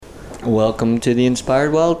Welcome to the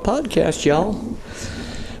Inspired Wild podcast, y'all.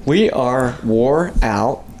 We are wore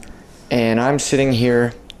out, and I'm sitting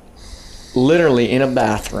here literally in a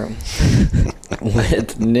bathroom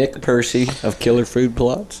with Nick Percy of Killer Food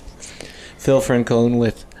Plots, Phil Francone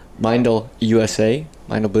with Mindle USA,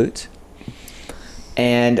 Mindle Boots,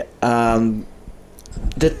 and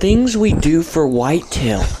the things we do for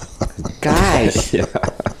whitetail. Guys, Yeah.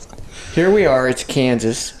 Here we are, it's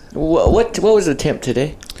Kansas. What was the temp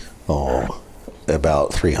today? Oh,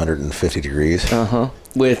 about 350 degrees.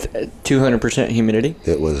 With 200% humidity.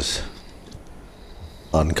 It was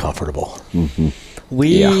uncomfortable. It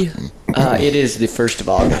is the 1st of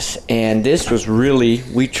August, and this was really,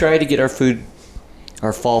 we tried to get our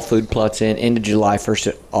fall food plots into July, 1st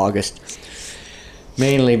of August,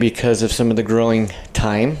 mainly because of some of the growing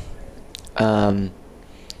time. I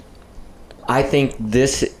think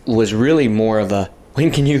this was really more of a, when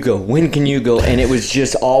can you go? When can you go? And it was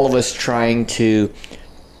just all of us trying to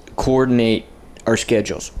coordinate our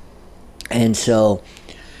schedules. And so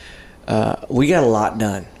we got a lot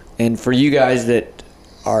done. And for you guys that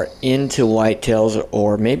are into whitetails,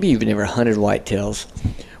 or maybe you've never hunted whitetails,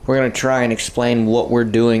 we're going to try and explain what we're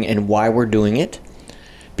doing and why we're doing it,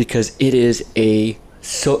 because it's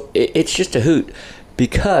just a hoot.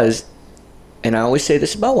 Because, and I always say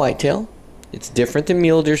this about whitetail, it's different than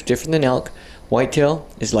mule deer, it's different than elk. Whitetail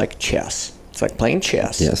is like chess. It's like playing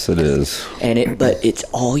chess. Yes, it is. But it's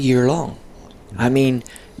all year long. I mean,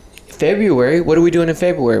 February, what are we doing in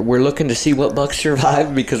February? We're looking to see what bucks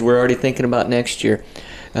survive because we're already thinking about next year.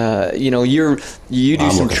 You do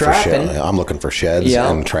some trapping. I'm looking for sheds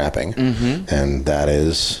and trapping. And that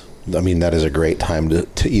is a great time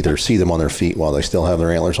to either see them on their feet while they still have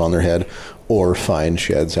their antlers on their head, or find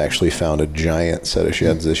sheds. Actually found a giant set of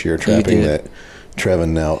sheds this year trapping that Trevin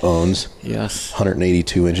now owns. Yes.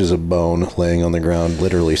 182 inches of bone laying on the ground,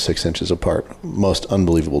 literally 6 inches apart. Most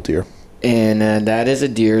unbelievable deer. And that is a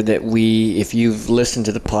deer that if you've listened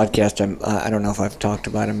to the podcast, I don't know if I've talked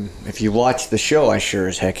about him. If you watch the show, I sure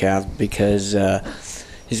as heck have, because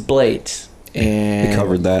his blades. And We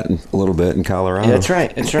covered that a little bit in Colorado. Yeah, that's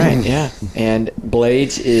right, yeah. And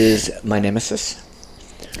Blades is my nemesis.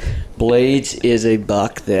 Blades is a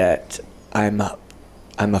buck that I'm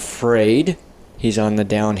afraid he's on the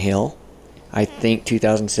downhill. I think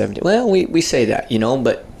 2017. Well, we say that,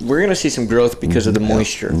 but we're going to see some growth because of the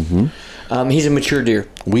moisture. He's a mature deer.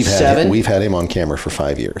 We've had him on camera for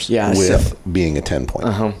 5 years. Yeah, with being a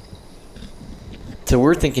 10-point. So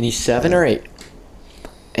we're thinking he's 7 or 8.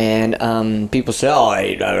 And people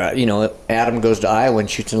say, Adam goes to Iowa and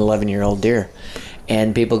shoots an 11-year-old deer.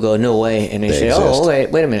 And people go, no way. And they say, exist.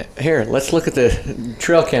 wait a minute. Here, let's look at the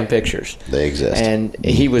trail cam pictures. They exist. And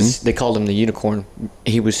they called him the unicorn.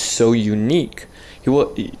 He was so unique.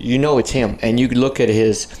 It's him. And you could look at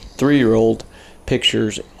his 3-year-old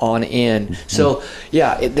pictures on end. So,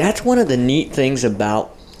 that's one of the neat things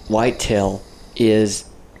about whitetail is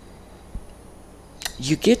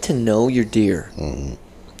you get to know your deer.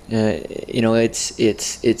 It's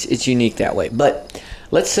unique that way. But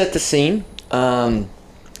let's set the scene.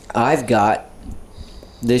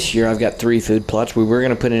 This year I've got 3 food plots. We were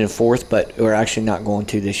going to put in a 4th, but we're actually not going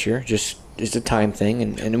to this year. Just it's a time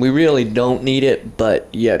thing, and we really don't need it.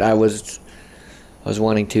 But yet I was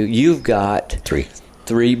wanting to. You've got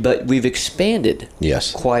 3, but we've expanded.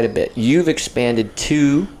 Yes, quite a bit. You've expanded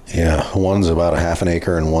 2. Yeah, one's about a half an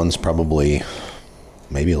acre, and one's probably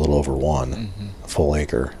maybe a little over 1 full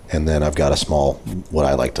acre. And then I've got a small, what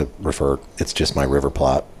I like to refer, it's just my river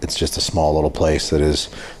plot. It's just a small little place that is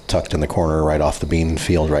tucked in the corner right off the bean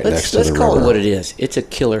field next to the river. Let's call it what it is. It's a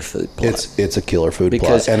killer food plot. It's a killer food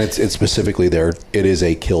plot. And it's specifically there. It is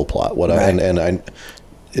a kill plot.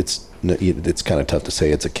 It's kind of tough to say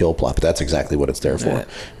it's a kill plot, but that's exactly what it's there for. Right.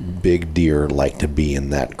 Big deer like to be in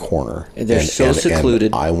that corner. They're so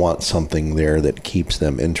secluded. And I want something there that keeps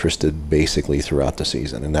them interested basically throughout the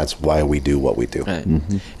season, and that's why we do what we do. Right.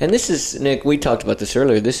 And this is, Nick, we talked about this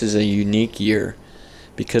earlier, this is a unique year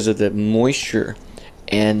because of the moisture,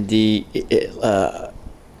 and it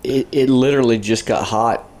literally just got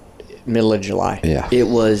hot middle of July. Yeah. It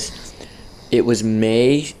was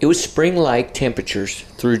May. It was spring-like temperatures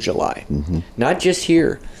through July. Not just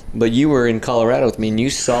here, but you were in Colorado with me, and you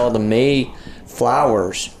saw the May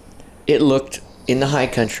flowers. It looked, in the high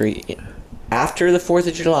country, after the 4th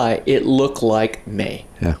of July, it looked like May.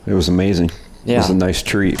 Yeah, it was amazing. Yeah. It was a nice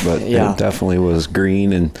treat, but it definitely was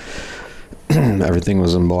green, and everything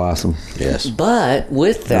was in blossom. Yes. But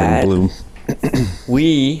with that, bloom.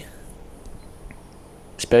 we,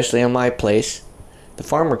 especially on my place, the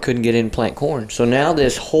farmer couldn't get in and plant corn. So now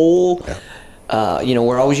this whole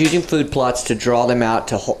we're always using food plots to draw them out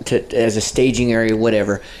to as a staging area,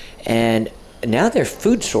 whatever. And now their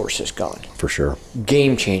food source is gone. For sure.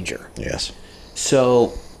 Game changer. Yes.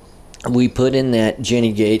 So we put in that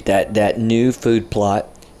Jenny Gate, that new food plot,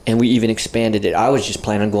 and we even expanded it. I was just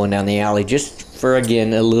planning on going down the alley just for,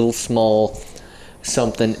 again, a little small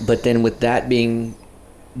something. But then with that being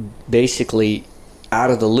basically out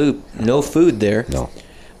of the loop, no food there. No.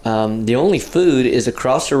 The only food is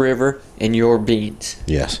across the river and your beans.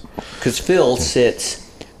 Yes. Because Phil sits,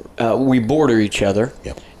 we border each other.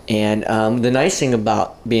 Yep. And the nice thing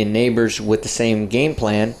about being neighbors with the same game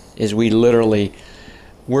plan is we literally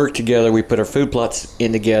work together. We put our food plots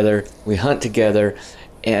in together. We hunt together.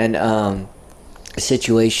 And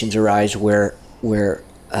situations arise where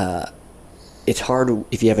it's hard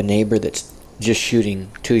if you have a neighbor that's just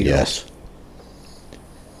shooting 2-year-olds. Yes.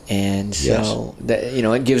 And so that,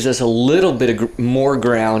 it gives us a little bit of more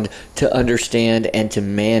ground to understand and to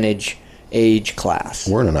manage age class.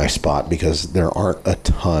 We're in a nice spot because there aren't a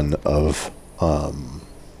ton of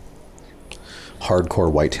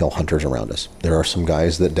hardcore whitetail hunters around us. There are some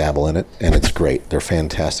guys that dabble in it, and it's great. They're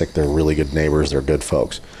fantastic. They're really good neighbors. They're good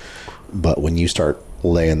folks. But when you start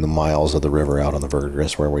laying the miles of the river out on the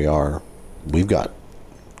Verdigris where we are, we've got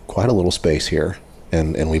quite a little space here,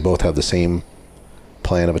 and we both have the same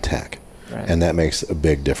plan of attack. Right. And that makes a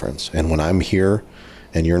big difference. And when I'm here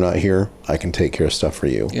and you're not here, I can take care of stuff for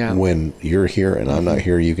you. Yeah. When you're here and I'm not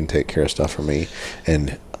here, you can take care of stuff for me.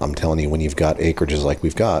 And I'm telling you, when you've got acreages like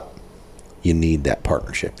we've got, you need that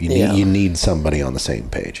partnership. You need somebody on the same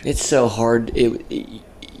page. It's so hard.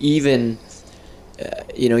 You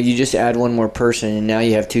just add one more person and now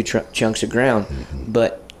you have two chunks of ground. Mm-hmm.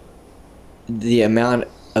 But the amount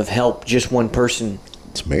of help just one person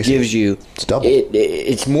gives you, it's double.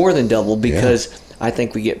 It's more than double because I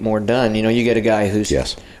think we get more done. You get a guy who's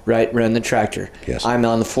running the tractor. Yes. I'm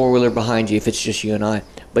on the 4-wheeler behind you if it's just you and I.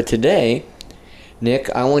 But today, Nick,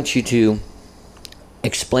 I want you to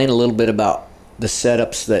explain a little bit about the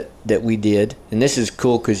setups that we did. And this is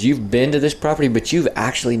cool because you've been to this property, but you've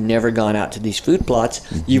actually never gone out to these food plots.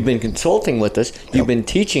 Mm-hmm. You've been consulting with us. You've been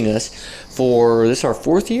teaching us for, this is our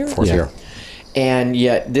 4th year? 4th year. And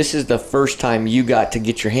yet this is the first time you got to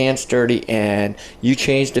get your hands dirty and you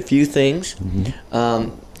changed a few things. Mm-hmm.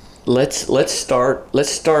 Let's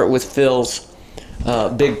start with Phil's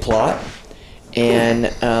big plot. And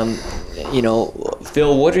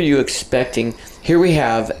Phil, what are you expecting? Here we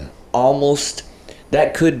have almost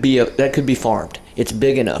that could be farmed. It's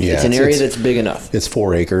big enough. Yeah, it's an area that's big enough. It's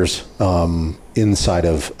 4 acres inside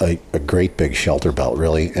of a great big shelter belt,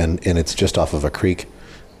 really, and it's just off of a creek.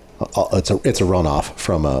 It's a runoff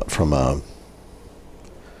from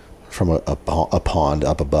a pond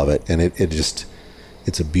up above it, and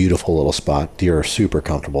it's a beautiful little spot. Deer are super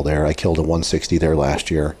comfortable there. I killed a 160 there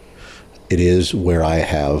last year. It is where I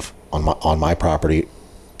have on my property.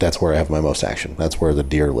 That's where I have my most action. That's where the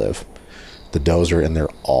deer live. The does are in there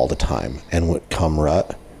all the time, and when come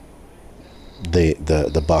rut,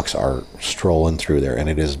 the bucks are strolling through there, and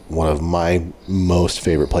it is one of my most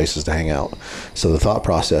favorite places to hang out. So the thought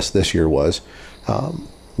process this year was,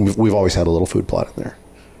 we've always had a little food plot in there,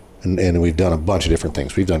 and we've done a bunch of different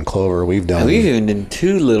things. We've done clover. We've even done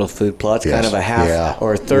 2 little food plots, kind of a half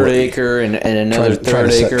or a third acre and another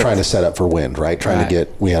third acre. Trying to set up for wind, right?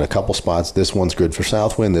 We had a couple spots. This one's good for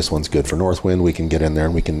south wind. This one's good for north wind. We can get in there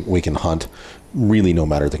and we can hunt really no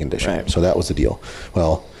matter the condition. Right. So that was the deal.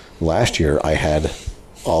 Well, last year I had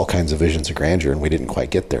all kinds of visions of grandeur, and we didn't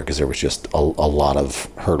quite get there because there was just a lot of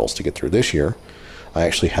hurdles to get through. This year, I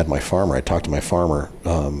actually had my farmer. I talked to my farmer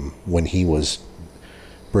when he was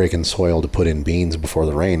breaking soil to put in beans before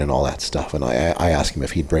the rain and all that stuff. And I asked him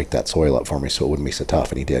if he'd break that soil up for me so it wouldn't be so tough.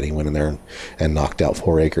 And he did. He went in there and knocked out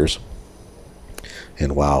 4 acres.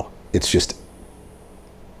 And wow, it's just,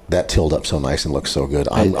 that tilled up so nice and looks so good.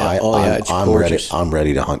 I'm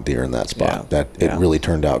ready to hunt deer in that spot. It really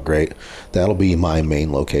turned out great. That'll be my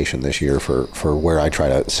main location this year for where I try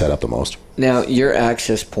to set up the most. Now, your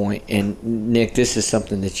access point, and Nick, this is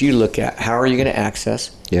something that you look at. How are you going to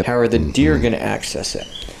access? Yep. How are the deer going to access it?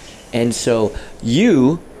 And so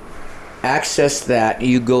you access that.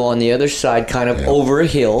 You go on the other side, kind of over a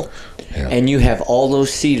hill, and you have all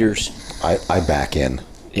those cedars. I back in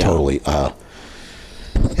totally.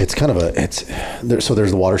 It's kind of so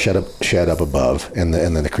there's the watershed up above, and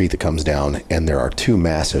then the creek that comes down, and there are 2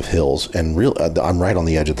 massive hills, and I'm right on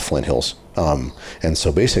the edge of the Flint Hills, and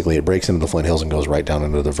so basically it breaks into the Flint Hills and goes right down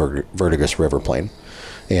into the Verdigris River Plain.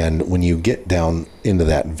 And when you get down into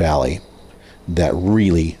that valley, that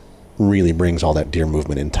really really brings all that deer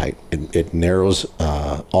movement in tight. It narrows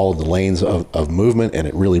all of the lanes of movement, and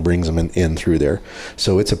it really brings them in through there.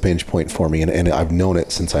 So it's a pinch point for me, and I've known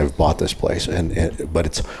it since I've bought this place. But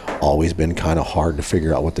it's always been kind of hard to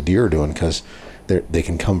figure out what the deer are doing, because they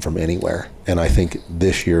can come from anywhere. And I think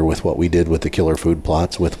this year, with what we did with the killer food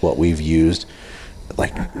plots, with what we've used,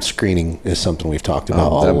 like screening is something we've talked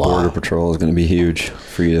about a lot. That border patrol is going to be huge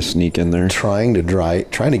for you to sneak in there. Trying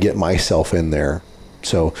to get myself in there.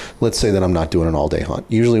 So let's say that I'm not doing an all-day hunt.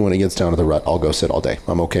 Usually when it gets down to the rut, I'll go sit all day.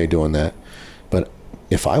 I'm okay doing that. But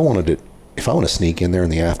if I want to sneak in there in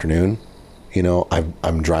the afternoon, you know,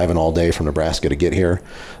 I'm driving all day from Nebraska to get here.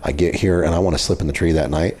 I get here and I want to slip in the tree that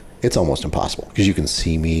night. It's almost impossible, because you can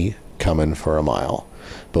see me coming for a mile.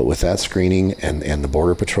 But with that screening and the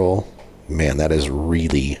border patrol, man, that has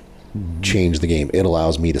really changed the game. It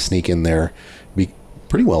allows me to sneak in there, be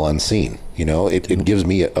pretty well unseen. You know, it gives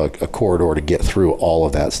me a corridor to get through all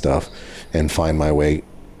of that stuff and find my way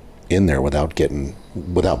in there without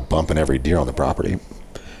bumping every deer on the property.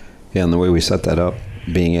 Yeah, and the way we set that up,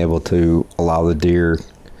 being able to allow the deer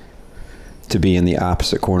to be in the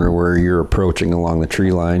opposite corner where you're approaching along the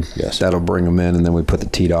tree line. Yes. That'll bring them in, and then we put the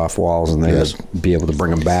teed off walls, and they'll be able to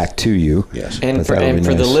bring them back to you. Yes. And for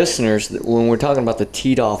the listeners, when we're talking about the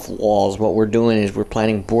teed off walls, what we're doing is we're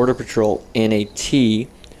planting border patrol in a T,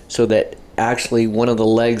 so that actually one of the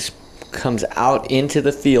legs comes out into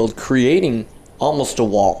the field, creating almost a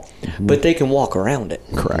wall. Mm-hmm. But they can walk around it.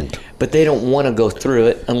 Correct. But they don't want to go through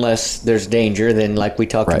it unless there's danger. Then, like we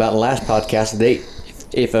talked about in the last podcast,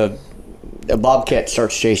 if a bobcat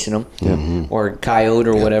starts chasing them, or a coyote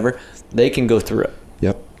or whatever, they can go through it.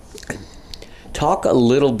 Yep. Talk a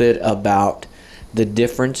little bit about the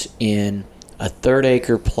difference in a 1/3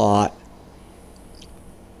 acre plot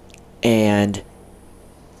and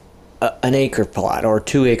an acre plot or a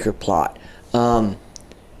 2 acre plot.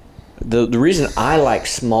 The reason I like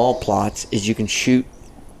small plots is you can shoot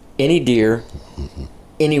any deer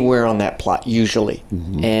anywhere on that plot usually.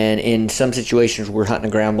 And in some situations we're hunting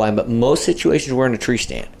a ground blind, but most situations we're in a tree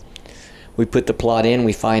stand. We put the plot in,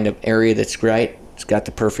 we find an area that's right, it's got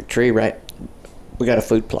the perfect tree, right? We got a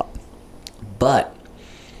food plot. But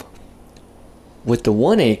with the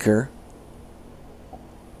 1 acre,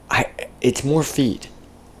 it's more feed.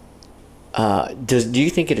 Do you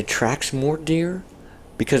think it attracts more deer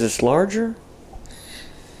because it's larger?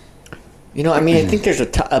 You know, I mean, I think there's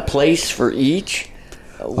a place for each.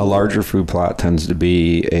 A larger food plot tends to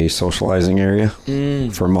be a socializing area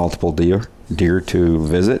for multiple deer to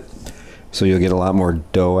visit. So you'll get a lot more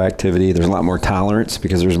doe activity. There's a lot more tolerance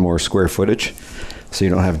because there's more square footage. So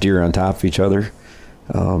you don't have deer on top of each other.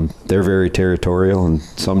 They're very territorial, and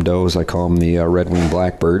some does, I call them the red-winged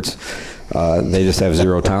blackbirds. They just have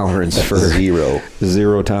zero tolerance for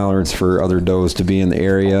zero tolerance for other does to be in the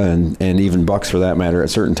area, and even bucks for that matter at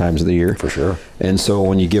certain times of the year. For sure. And so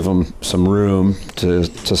when you give them some room to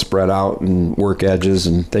spread out and work edges,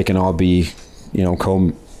 and they can all be, you know,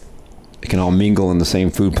 they can all mingle in the same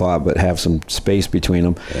food plot, but have some space between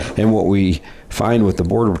them. Yeah. And what we find with the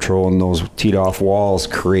border patrol and those teed off walls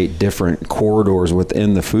create different corridors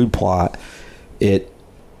within the food plot. It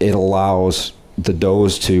allows the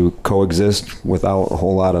does to coexist without a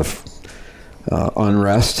whole lot of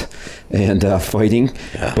unrest and fighting.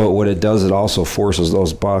 Yeah. But what it does, it also forces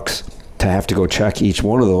those bucks to have to go check each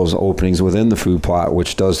one of those openings within the food plot,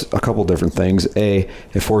 which does a couple different things. A,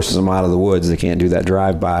 it forces them out of the woods. They can't do that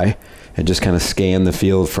drive-by and just kind of scan the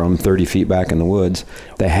field from 30 feet back in the woods.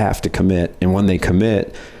 They have to commit. And when they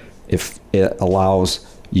commit, if it allows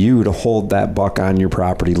you to hold that buck on your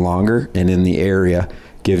property longer and in the area,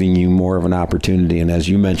 giving you more of an opportunity. And as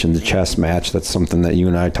you mentioned, the chess match, that's something that you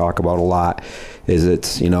and I talk about a lot, is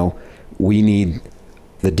it's, you know, we need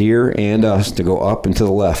the deer and us to go up and to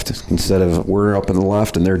the left instead of we're up in the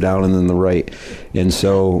left and they're down and then the right. And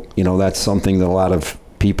so, you know, that's something that a lot of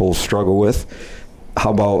people struggle with.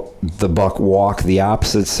 How about the buck walk the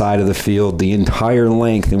opposite side of the field the entire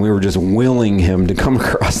length, and we were just willing him to come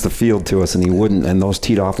across the field to us, and he wouldn't. And those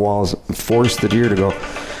teed off walls forced the deer to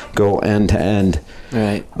go end to end,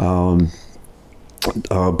 right,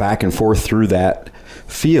 back and forth through that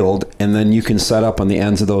field, and then you can set up on the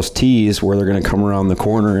ends of those tees where they're going to come around the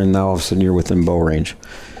corner, and now all of a sudden you're within bow range.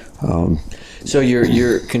 So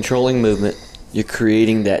you're controlling movement. You're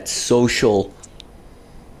creating that social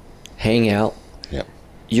hangout. Yep.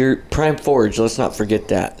 Your prime forage, let's not forget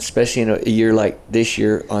that, especially in a year like this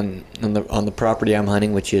year on the property I'm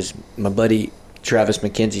hunting, which is my buddy Travis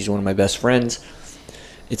McKenzie is one of my best friends.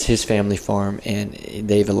 It's his family farm, and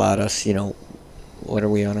they've allowed us, you know, what are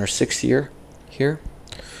we on our 6th year here?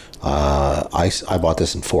 I bought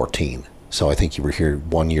this in 14. So I think you were here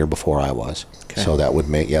 1 year before I was. Okay. So that'd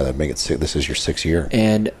make it this is your 6th year.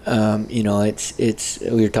 And it's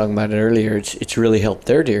we were talking about it earlier. It's really helped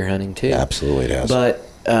their deer hunting too. Absolutely, it has. But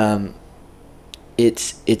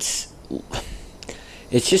it's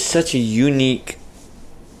just such a unique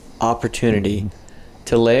opportunity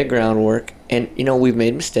to lay a groundwork. And we've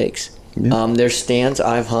made mistakes. Yeah. There's stands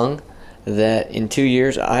I've hung that in 2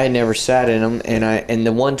 years I had never sat in them, and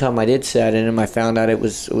the one time I did sat in them, I found out it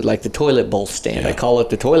was like the toilet bowl stand. Yeah. I call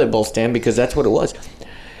it the toilet bowl stand because that's what it was.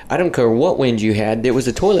 I don't care what wind you had, there was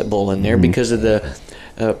a toilet bowl in there because of the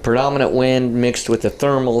predominant wind mixed with the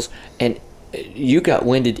thermals, and you got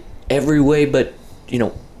winded every way, but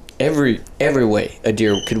every way a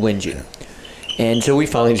deer could wind you. And so we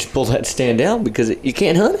finally just pulled that stand down because you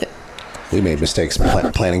can't hunt it. We made mistakes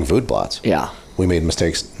planting food plots. Yeah. We made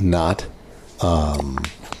mistakes not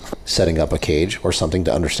setting up a cage or something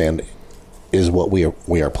to understand is what we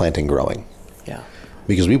are planting growing. Yeah.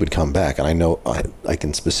 Because we would come back, and I know I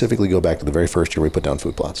can specifically go back to the very first year we put down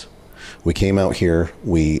food plots. We came out here,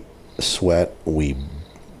 we sweat, we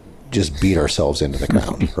just beat ourselves into the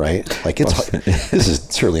ground, right? Like this is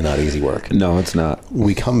certainly not easy work. No, it's not.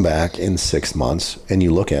 We come back in 6 months, and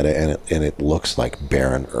you look at it, and it looks like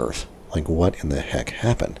barren earth. Like, what in the heck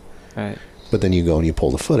happened? Right. But then you go and you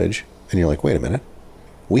pull the footage, and you're like, wait a minute.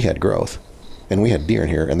 We had growth, and we had deer in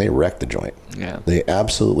here, and they wrecked the joint. Yeah. They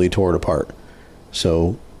absolutely tore it apart.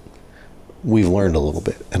 So we've learned a little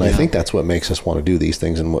bit. And I think that's what makes us want to do these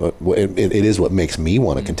things, and it is what makes me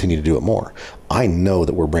want to continue to do it more. I know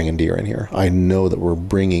that we're bringing deer in here. I know that we're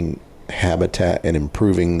bringing habitat and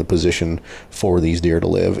improving the position for these deer to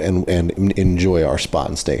live and enjoy our spot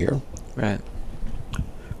and stay here. Right.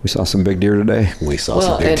 We saw some big deer today. We saw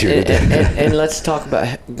some big deer today. And let's talk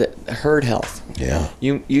about the herd health. Yeah.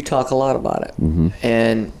 You talk a lot about it. Mm-hmm.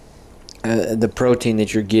 And the protein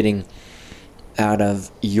that you're getting out of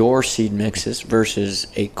your seed mixes versus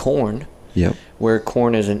a corn. Yep. Where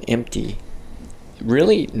corn is an empty,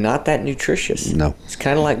 really not that nutritious. No. It's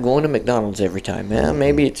kind of like going to McDonald's every time.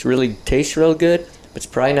 Maybe it's really tastes real good, but it's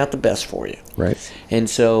probably not the best for you. Right. And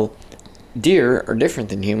so deer are different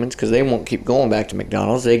than humans because they won't keep going back to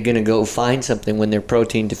McDonald's. They're going to go find something when they're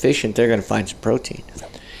protein deficient. They're going to find some protein.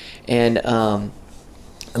 And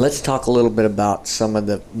let's talk a little bit about some of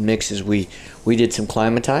the mixes. We did some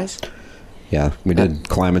Climatize. Yeah, we did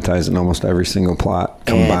Climatize in almost every single plot,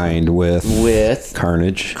 combined with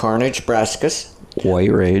Carnage Brassicas,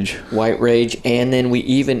 White Rage, and then we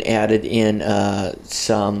even added in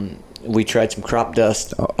we tried some Crop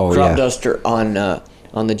Duster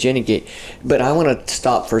on the Jenny Gate. But I want to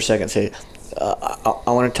stop for a second and say,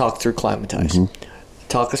 I want to talk through Climatize. Mm-hmm.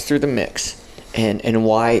 Talk us through the mix and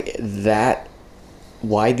why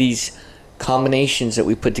these combinations that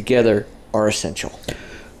we put together are essential.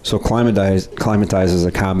 So Climatize is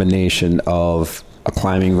a combination of a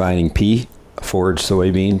climbing vining pea, a forage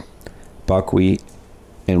soybean, buckwheat,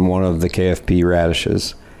 and one of the KFP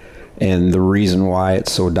radishes. And the reason why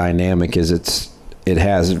it's so dynamic is it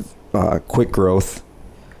has quick growth.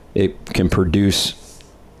 It can produce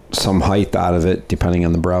some height out of it, depending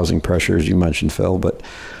on the browsing pressure, as you mentioned, Phil. But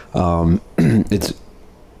it's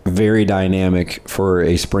very dynamic for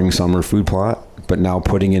a spring-summer food plot. But now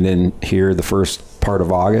putting it in here the first part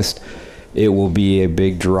of August, it will be a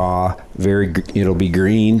big draw. It'll be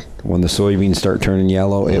green. When the soybeans start turning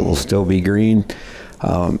yellow, it will still be green.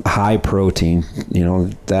 High protein.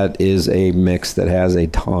 That is a mix that has a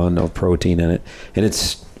ton of protein in it. And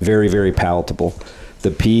it's very, very palatable.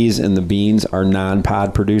 The peas and the beans are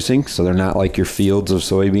non-pod producing, so they're not like your fields of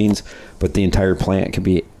soybeans, but the entire plant can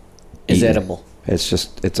be It's edible.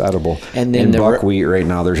 It's edible. And then buckwheat right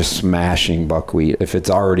now, they're just smashing buckwheat. If it's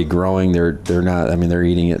already growing, they're not. I mean, they're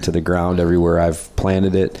eating it to the ground everywhere I've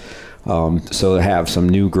planted it. So to have some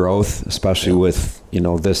new growth, especially with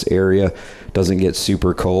this area doesn't get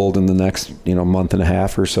super cold in the next month and a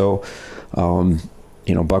half or so.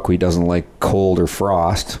 Buckwheat doesn't like cold or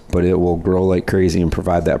frost, but it will grow like crazy and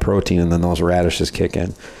provide that protein, and then those radishes kick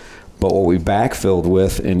in. But what we backfilled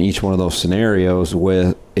with in each one of those scenarios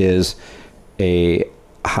is a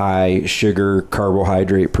high sugar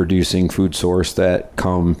carbohydrate producing food source that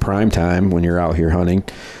come prime time when you're out here hunting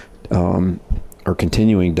or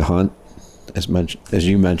continuing to hunt. As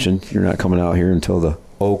you mentioned, you're not coming out here until the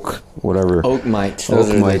oak mites.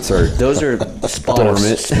 Those are spawn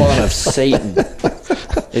of Satan.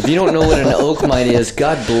 If you don't know what an oak mite is,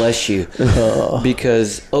 God bless you,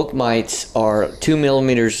 because oak mites are 2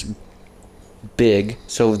 millimeters big,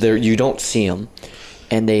 so you don't see them,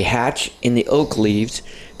 and they hatch in the oak leaves.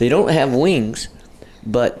 They don't have wings,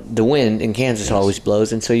 but the wind in Kansas always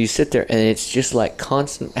blows, and so you sit there, and it's just like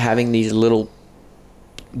constant having these little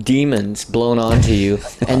demons blown onto you,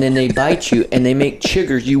 and then they bite you, and they make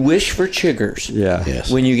chiggers. You wish for chiggers. Yeah. Yes.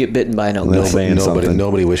 When you get bitten by an oak tree.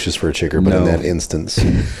 Nobody wishes for a chigger, but in that instance,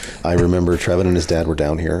 I remember Trevin and his dad were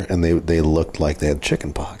down here, and they looked like they had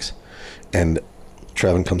chicken pox. And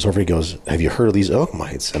Trevin comes over, he goes, "Have you heard of these oak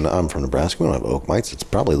mites?" And I'm from Nebraska, we don't have oak mites. It's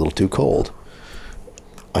probably a little too cold.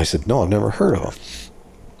 I said, "No, I've never heard of them."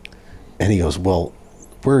 And he goes, "Well,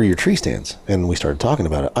 where are your tree stands?" And we started talking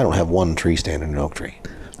about it. I don't have one tree stand in an oak tree.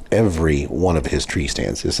 Every one of his tree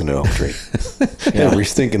stands is in an oak tree. Every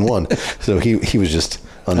stinking one. So he was just,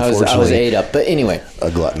 unfortunately, I was ate up. But anyway.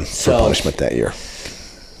 A glutton for punishment that year.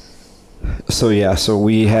 So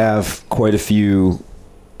we have quite a few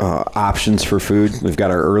options for food. We've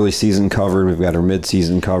got our early season covered, we've got our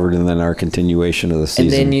mid-season covered, and then our continuation of the season.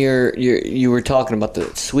 And then you were talking about the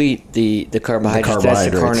sweet, the carbohydrates.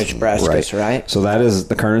 That's the Carnage Brassicas, right? So that is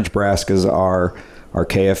the Carnage Brassicas are our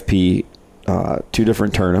KFP, 2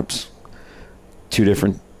 different turnips, 2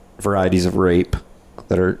 different varieties of rape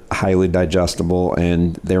that are highly digestible,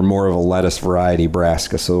 and they're more of a lettuce variety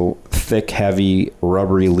brassica. So thick, heavy,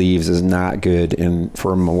 rubbery leaves is not good, and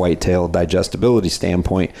from a whitetail digestibility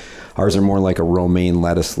standpoint, ours are more like a romaine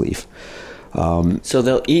lettuce leaf. So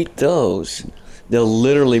they'll eat those. They'll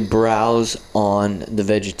literally browse on the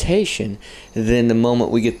vegetation. Then the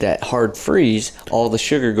moment we get that hard freeze, all the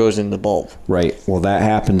sugar goes in the bulb. Right. Well, that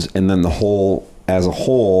happens, and then as a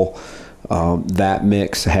whole, that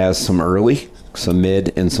mix has some early, some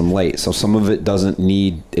mid, and some late. So some of it doesn't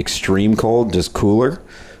need extreme cold, just cooler.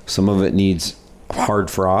 Some of it needs hard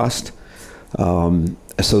frost. So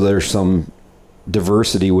there's some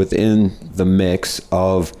diversity within the mix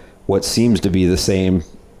of what seems to be the same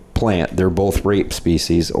plant. They're both rape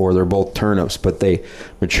species, or they're both turnips, but they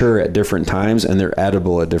mature at different times and they're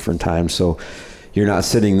edible at different times. So you're not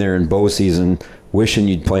sitting there in bow season wishing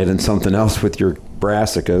you'd planted something else with your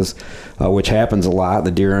brassicas, which happens a lot.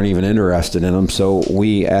 The deer aren't even interested in them. So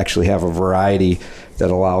we actually have a variety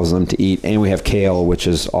that allows them to eat, and we have kale, which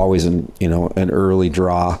is always an early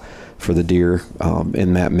draw for the deer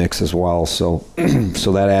in that mix as well. So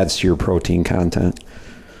so that adds to your protein content.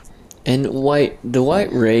 And the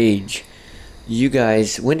White Rage, you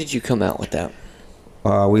guys, when did you come out with that?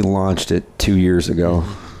 We launched it 2 years ago.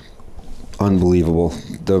 Unbelievable.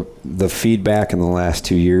 The feedback in the last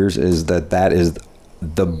 2 years is that is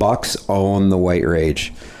the bucks own the White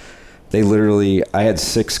Rage. They literally, I had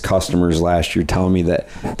 6 customers last year telling me that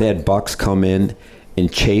they had bucks come in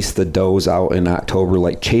and chase the does out in October,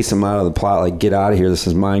 like chase them out of the plot, like get out of here, this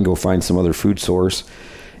is mine, go find some other food source.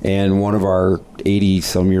 And one of our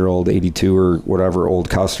 80-some-year-old, 82 or whatever old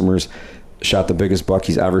customers shot the biggest buck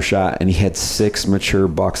he's ever shot, and he had 6 mature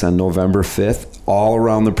bucks on November 5th all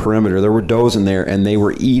around the perimeter. There were does in there, and they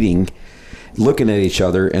were eating, looking at each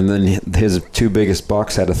other, and then his 2 biggest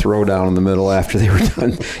bucks had a throwdown in the middle after they were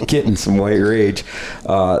done getting some White Rage.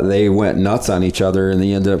 They went nuts on each other, and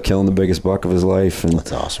he ended up killing the biggest buck of his life. And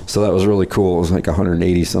that's awesome. So that was really cool. It was like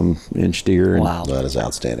 180-some inch deer. And, wow. That is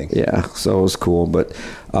outstanding. Yeah, so it was cool. But,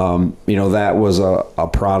 that was a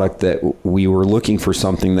product that we were looking for,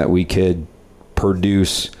 something that we could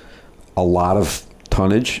produce a lot of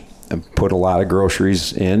tonnage and put a lot of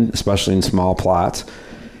groceries in, especially in small plots.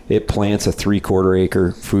 It plants a 3/4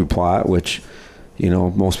 acre food plot, which,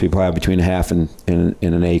 most people have between a half and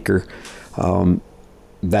an acre.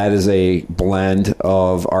 That is a blend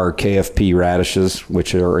of our KFP radishes,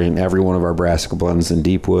 which are in every one of our brassica blends in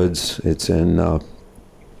Deep Woods. It's in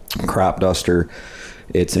Crop Duster.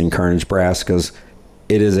 It's in Carnage Brassicas.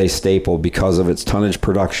 It is a staple because of its tonnage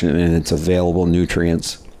production and its available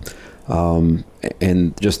nutrients.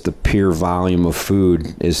 And just the pure volume of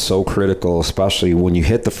food is so critical, especially when you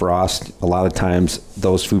hit the frost. A lot of times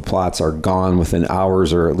those food plots are gone within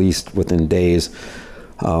hours or at least within days.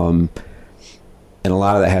 And a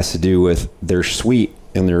lot of that has to do with they're sweet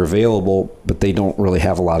and they're available, but they don't really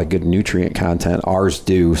have a lot of good nutrient content. Ours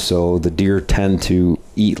do. So the deer tend to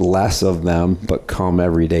eat less of them, but come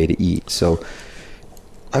every day to eat. So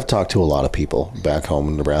I've talked to a lot of people back home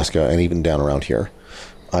in Nebraska and even down around here.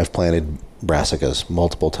 I've planted brassicas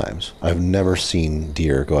multiple times. I've never seen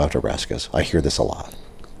deer go after brassicas. I hear this a lot.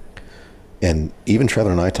 And even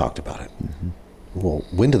Trevor and I talked about it. Mm-hmm. Well,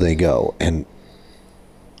 when do they go? And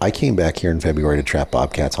I came back here in February to trap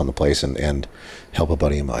bobcats on the place and help a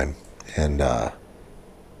buddy of mine. And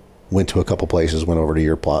went to a couple places, went over to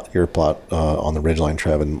your plot on the ridgeline,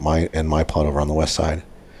 Trev, and my plot over on the west side.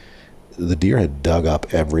 The deer had dug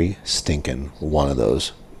up every stinking one of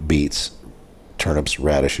those beets, turnips,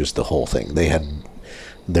 radishes, the whole thing.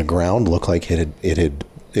 the ground looked like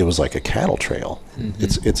it was like a cattle trail.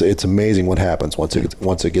 It's amazing what happens once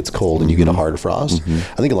it gets cold and you get a hard frost.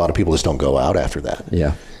 I think a lot of people just don't go out after that.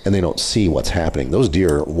 Yeah. And they don't see what's happening. Those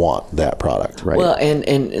deer want that product. Right. Well,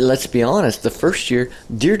 and let's be honest, the first year,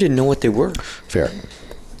 deer didn't know what they were. Fair.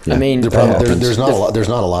 I mean, there's not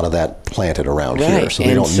a lot of that planted around here, so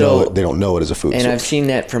they don't know it as a food and source. I've seen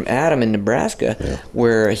that from Adam in Nebraska,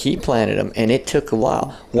 where he planted them, and it took a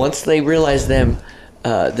while. Once they realized that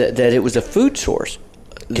it was a food source,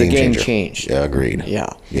 the game changed. Yeah, agreed.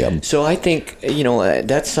 Yeah. Yep. So I think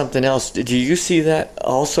that's something else. Do you see that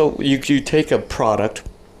also? You take a product,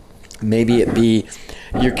 maybe it be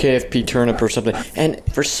your KFP turnip or something, and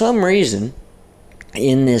for some reason,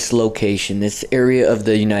 in this location, this area of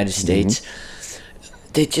the United States,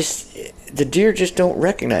 the deer just don't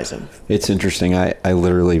recognize them. It's interesting. I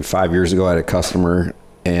literally 5 years ago had a customer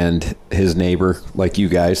and his neighbor, like you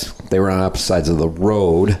guys, they were on opposite sides of the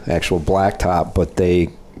road, actual blacktop, but they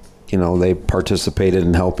participated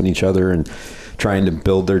in helping each other and trying to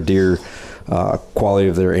build their deer quality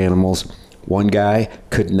of their animals. One guy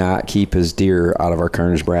could not keep his deer out of our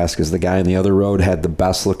Carnage Brassicas. The guy on the other road had the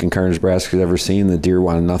best looking Carnage Brassicas I've ever seen. The deer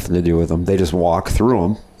wanted nothing to do with them. They just walked through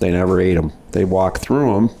them. They never ate them. They walked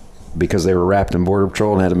through them because they were wrapped in Border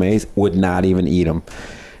Patrol and had a mace, would not even eat them.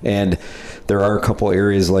 And there are a couple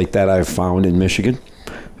areas like that I've found in Michigan.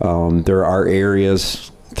 There are areas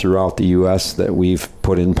throughout the U.S. that we've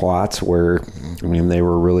put in plots where, they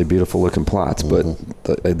were really beautiful looking plots, but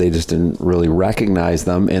they just didn't really recognize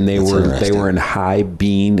them, and they were in high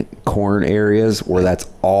bean corn areas where that's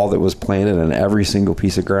all that was planted on every single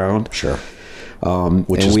piece of ground. Sure.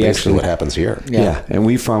 Which is basically what happens here. Yeah, and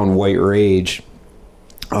we found white rage.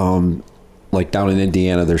 Like down in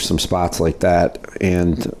Indiana, there's some spots like that,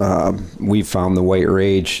 and we found the white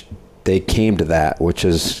rage. They came to that, which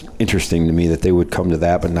is interesting to me that they would come to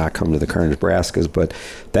that but not come to the Carnage Brassicas. But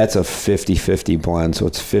that's a 50-50 blend, so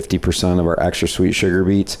it's 50% of our extra sweet sugar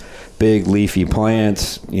beets, big leafy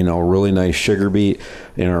plants, really nice sugar beet,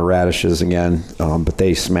 and our radishes again, but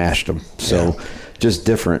they smashed them. So just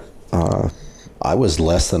different. I was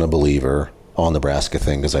less than a believer on the Brassica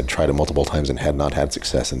thing because I'd tried it multiple times and had not had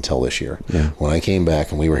success until this year. Yeah. When I came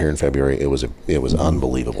back and we were here in February, it was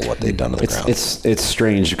unbelievable what they'd done to the ground. It's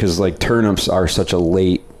strange because like turnips are such a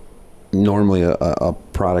late, normally a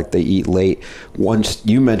product they eat late. Once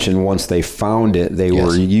they found it, they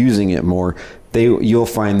were using it more. You'll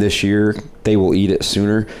find this year they will eat it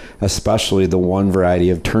sooner, especially the one variety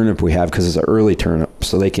of turnip we have because it's an early turnip,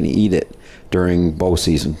 so they can eat it during bow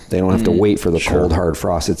season. They don't have to wait for the cold, hard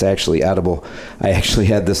frost. It's actually edible. I actually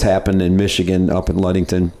had this happen in Michigan, up in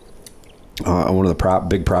Ludington, on one of the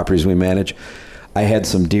big properties we manage. I had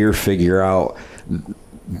some deer figure out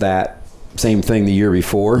that same thing the year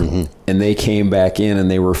before, and they came back in,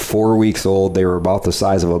 and they were 4 weeks old. They were about the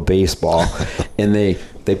size of a baseball, and they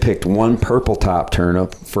picked one purple top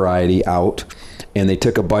turnip variety out, and they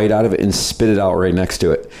took a bite out of it and spit it out right next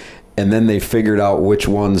to it. And then they figured out which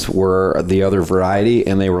ones were the other variety,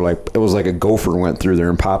 and they were like, it was like a gopher went through there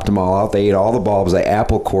and popped them all out. They ate all the bulbs, they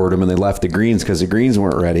apple cored them, and they left the greens because the greens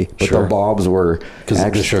weren't ready. But the bulbs were, because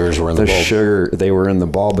the sugars were in the bulb. Sugar, they were in the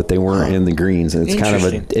bulb, but they weren't in the greens. And it's kind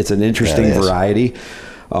of it's an interesting variety.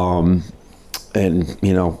 And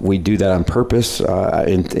we do that on purpose.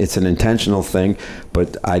 It's an intentional thing,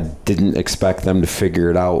 but I didn't expect them to figure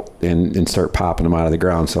it out and start popping them out of the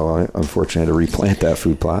ground. So I unfortunately had to replant that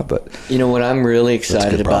food plot. But what I'm really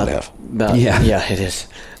excited about it is.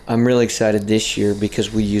 I'm really excited this year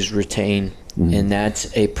because we use Retain, and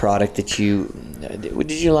that's a product that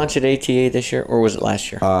did you launch at ATA this year or was it last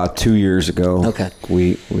year? 2 years ago. Okay,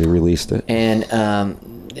 we released it. And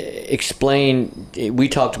explain. We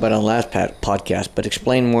talked about it on the last podcast, but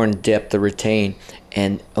explain more in depth the Retain,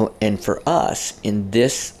 and for us in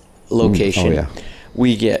this location,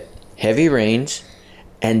 we get heavy rains,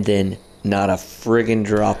 and then not a friggin'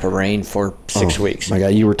 drop of rain for 6 weeks. My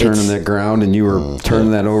God, you were turning that ground, and you were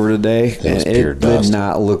turning that over today, and it did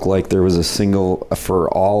not look like there was a single for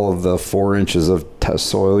all of the 4 inches of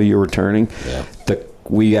soil you were turning. Yeah.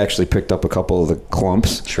 We actually picked up a couple of the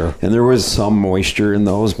clumps. Sure. And there was some moisture in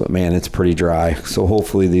those, but man, it's pretty dry. So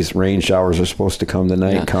hopefully these rain showers are supposed to come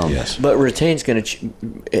tonight. Yes. But Retain's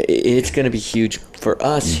it's going to be huge for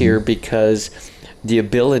us here because the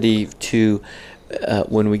ability to,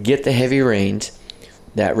 when we get the heavy rains,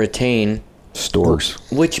 that Retain stores,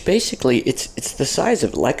 which basically it's the size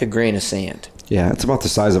of like a grain of sand. Yeah, it's about the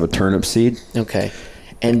size of a turnip seed. Okay.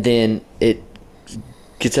 And then it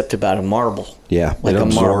gets up to about a marble. Yeah, like it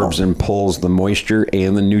absorbs and pulls the moisture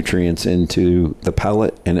and the nutrients into the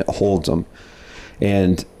pellet, and it holds them.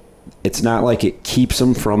 And it's not like it keeps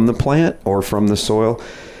them from the plant or from the soil.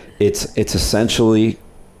 It's essentially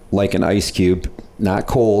like an ice cube, not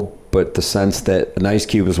cold, but the sense that an ice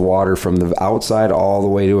cube is water from the outside all the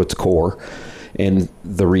way to its core. And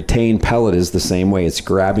the retained pellet is the same way. It's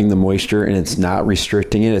grabbing the moisture and it's not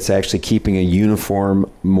restricting it. It's actually keeping a uniform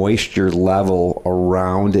moisture level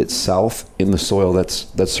around itself in the soil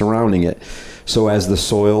that's surrounding it. So as the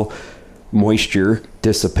soil moisture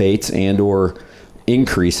dissipates and or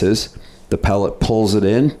increases, the pellet pulls it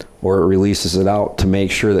in or it releases it out to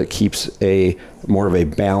make sure that it keeps a more of a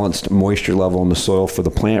balanced moisture level in the soil for the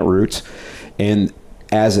plant roots. And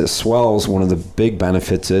as it swells, one of the big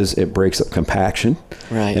benefits is it breaks up compaction,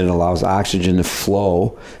 right, and it allows oxygen to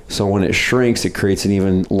flow. So when it shrinks, it creates an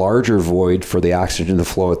even larger void for the oxygen to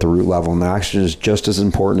flow at the root level. And the oxygen is just as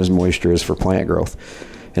important as moisture is for plant growth.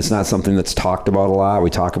 It's not something that's talked about a lot. We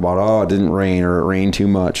talk about, oh, it didn't rain, or it rained too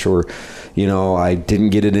much, or, I didn't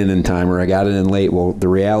get it in time, or I got it in late. Well, the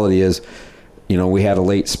reality is, we had a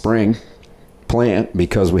late spring plant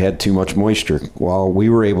because we had too much moisture. Well, we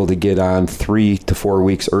were able to get on 3 to 4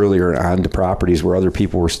 weeks earlier onto properties where other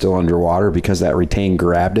people were still underwater because that retain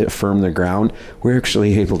grabbed it, firmed the ground. We're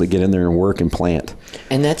actually able to get in there and work and plant.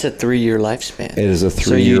 And that's a 3-year lifespan. It is a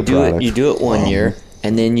 3-year product. You do it 1 year,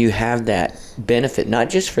 and then you have that benefit, not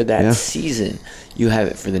just for that season. You have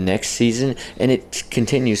it for the next season, and it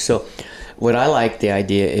continues. So what I like the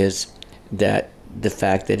idea is that the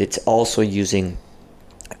fact that it's also using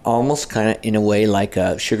almost kind of in a way like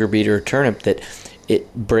a sugar beet or a turnip, that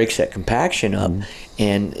it breaks that compaction up.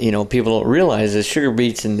 And people don't realize the sugar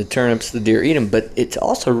beets and the turnips, the deer eat them, but it's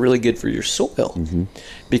also really good for your soil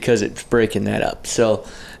because it's breaking that up. So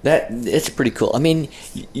it's pretty cool. I mean,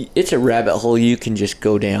 it's a rabbit hole you can just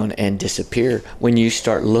go down and disappear when you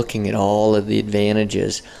start looking at all of the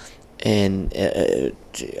advantages. And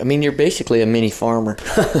you're basically a mini farmer.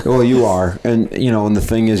 Well, you are. And and the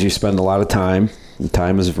thing is, you spend a lot of time.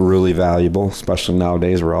 Time is really valuable, especially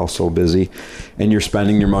nowadays. We're all so busy, and you're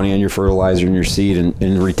spending your money on your fertilizer and your seed.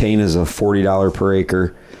 And retain is a $40 per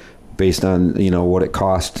acre, based on what it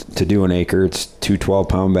costs to do an acre. It's 2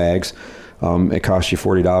 12-pound bags. It costs you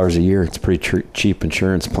 $40 a year. It's a pretty cheap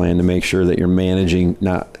insurance plan to make sure that you're managing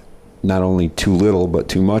not only too little but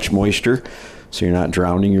too much moisture, so you're not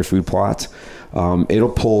drowning your food plots. It'll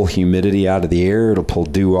pull humidity out of the air. It'll pull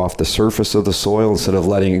dew off the surface of the soil. Instead of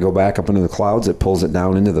letting it go back up into the clouds, it pulls it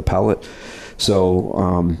down into the pellet.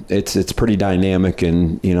 So it's pretty dynamic,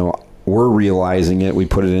 and we're realizing it. We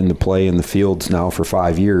put it into play in the fields now for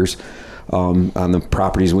 5 years on the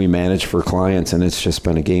properties we manage for clients, and it's just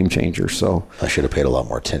been a game changer. So I should have paid a lot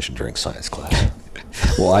more attention during science class.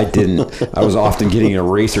 Well, I didn't. I was often getting an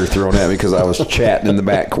eraser thrown at me because I was chatting in the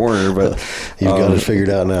back corner. But you've got it figured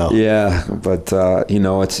out now. Yeah, but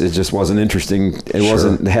it just wasn't interesting.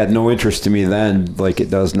 It had no interest to me then like it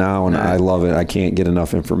does now, and I love it. I can't get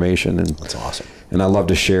enough information, and that's awesome. And I love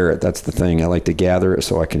to share it. That's the thing. I like to gather it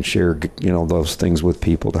so I can share those things with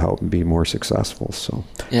people to help them be more successful. So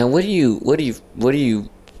now, what do you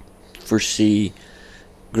foresee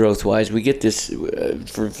growth-wise? We get this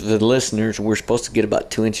for the listeners. We're supposed to get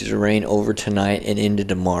about 2 inches of rain over tonight and into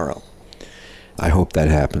tomorrow. I hope that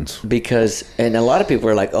happens, and a lot of people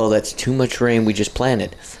are like, "Oh, that's too much rain. We just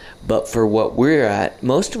planted." But for what we're at,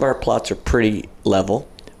 most of our plots are pretty level.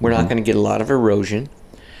 We're not going to get a lot of erosion,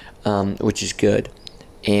 which is good.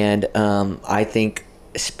 And I think,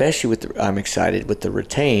 especially I'm excited with the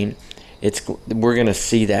retain. We're going to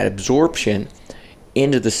see that absorption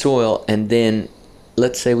into the soil, and then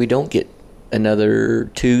let's say we don't get another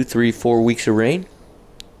 2, 3, 4 weeks of rain,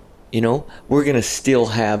 we're going to still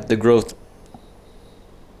have the growth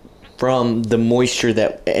from the moisture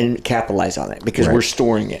and capitalize on it because we're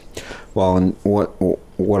storing it. Well, and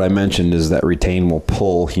what I mentioned is that retain will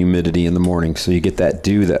pull humidity in the morning. So you get that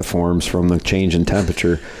dew that forms from the change in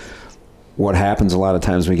temperature. What happens a lot of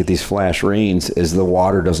times when we get these flash rains is the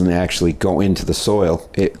water doesn't actually go into the soil.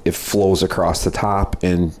 It flows across the top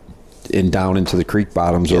and down into the creek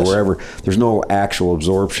bottoms or wherever. There's no actual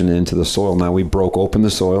absorption into the soil. Now, we broke open the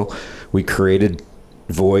soil. We created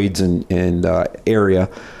voids and area.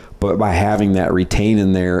 But by having that retain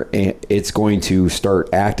in there, it's going to start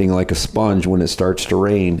acting like a sponge when it starts to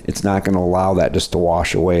rain. It's not going to allow that just to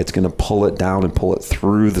wash away. It's going to pull it down and pull it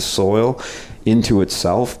through the soil into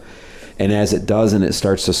itself. And as it does and it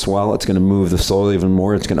starts to swell, it's going to move the soil even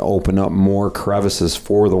more. It's going to open up more crevices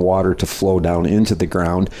for the water to flow down into the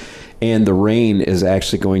ground. And the rain is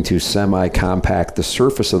actually going to semi-compact the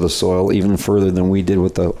surface of the soil even further than we did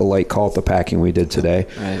with the light Calta packing we did today.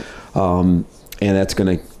 Right. And that's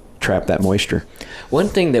going to trap that moisture. One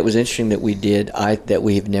thing that was interesting that we did, that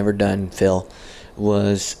we've never done, Phil,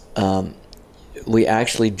 was we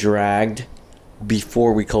actually dragged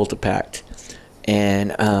before we cultipacked.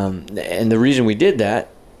 And the reason we did that,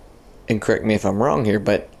 and correct me if I'm wrong here,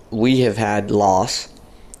 but we have had loss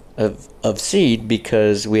of seed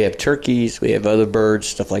because we have turkeys, we have other birds,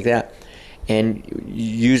 stuff like that. And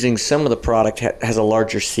using some of the product has a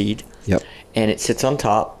larger seed. Yep. And it sits on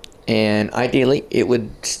top. And ideally, it would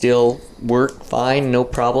still work fine, no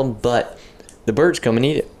problem, but the birds come and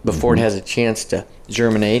eat it before it has a chance to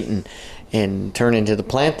germinate and turn into the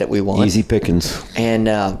plant that we want. Easy pickings.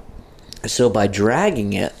 And so by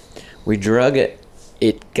dragging it, we drug it,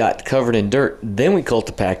 it got covered in dirt, then we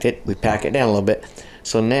cultipacked it, we pack it down a little bit.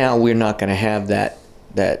 So now we're not going to have that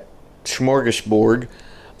smorgasbord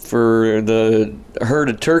for the herd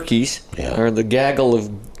of turkeys, or the gaggle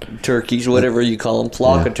of turkeys, whatever you call them,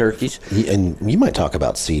 flock of turkeys. And you might talk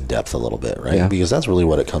about seed depth a little bit, right? Yeah. Because that's really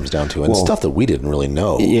what it comes down to, and stuff that we didn't really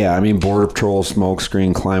know. Yeah, I mean, Border Patrol,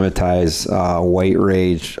 Smokescreen, Climatize, White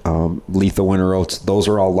Rage, Lethal Winter Oats, those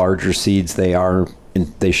are all larger seeds.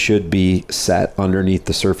 They should be set underneath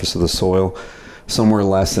the surface of the soil, somewhere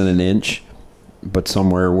less than an inch, but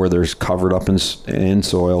somewhere where there's covered up in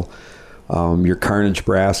soil. Your Carnage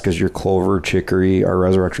Brassicas, your clover, chicory, our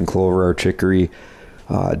Resurrection Clover, our chicory,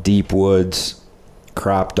 deep woods,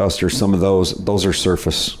 crop duster, some of those are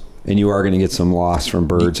surface. And you are going to get some loss from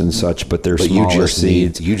birds and such, but they're smaller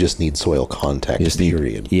seeds. You just need soil contact,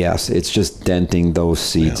 period. Yes, it's just denting those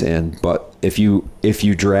seeds in. But if you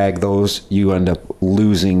drag those, you end up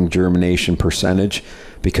losing germination percentage,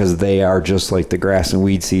 because they are just like the grass and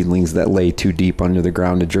weed seedlings that lay too deep under the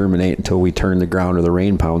ground to germinate until we turn the ground or the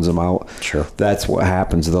rain pounds them out. Sure. That's what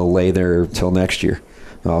happens. They'll lay there till next year.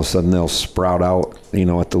 All of a sudden they'll sprout out,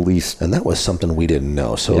 at the least. And that was something we didn't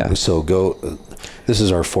know. So this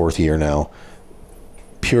is our 4th year now.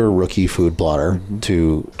 Pure rookie food plotter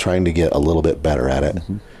to trying to get a little bit better at it.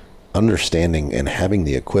 Understanding and having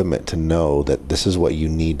the equipment to know that this is what you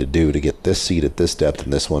need to do to get this seed at this depth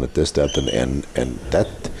and this one at this depth, and that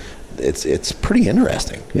it's pretty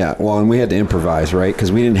interesting. Yeah, well, and we had to improvise, right?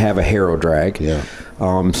 Because we didn't have a harrow drag. Yeah.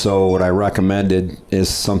 So what I recommended is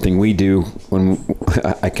something we do when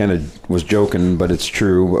I kind of was joking, but it's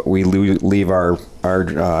true. But we leave our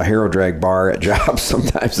harrow drag bar at jobs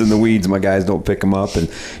sometimes in the weeds. My guys don't pick them up, and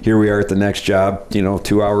here we are at the next job,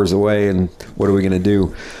 2 hours away, and what are we going to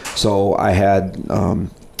do? So I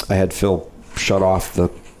had Phil shut off the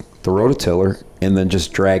rototiller and then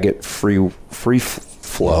just drag it free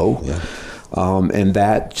flow. Yeah. And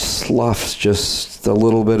that sloughs just a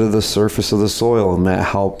little bit of the surface of the soil, and that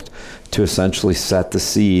helped to essentially set the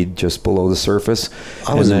seed just below the surface.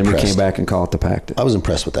 And then we came back and cultipacked it. I was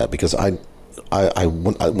impressed with that, because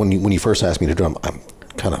when you first asked me to do them, I'm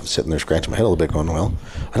kind of sitting there scratching my head a little bit, going, well,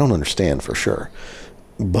 I don't understand for sure.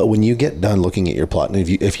 But when you get done looking at your plot, and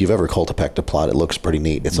if you've ever cultipacked a plot, it looks pretty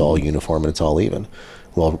neat. It's all uniform and it's all even.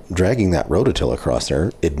 Well, dragging that rototill across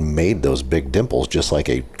there, it made those big dimples just like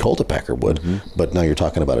a cultipacker would. But now you're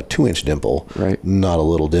talking about a 2-inch dimple, right?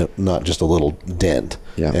 Not just a little dent.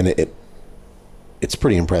 Yeah. And it's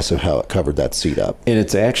pretty impressive how it covered that seed up. And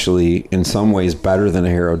it's actually in some ways better than a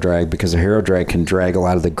harrow drag, because a harrow drag can drag a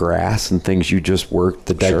lot of the grass and things you just worked,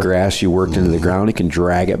 the dead grass you worked into the ground. It can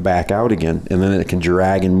drag it back out again, and then it can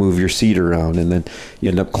drag and move your seed around, and then you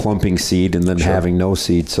end up clumping seed and then having no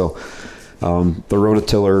seed. So the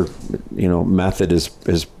rototiller, method is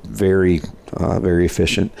very, very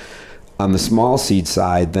efficient. On the small seed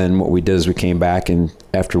side, then what we did is we came back, and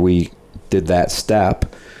after we did that step,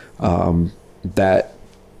 that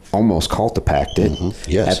almost cultipacked it.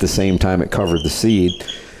 Yes. At the same time it covered the seed,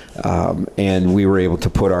 and we were able to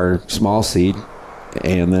put our small seed,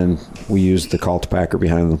 and then we used the cultipacker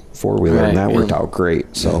behind the 4-wheeler, and that worked out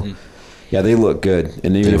great. So yeah, they look good.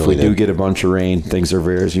 And even if we do get a bunch of rain, things are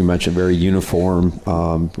very, as you mentioned, very uniform.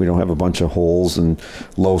 We don't have a bunch of holes and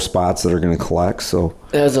low spots that are going to collect. So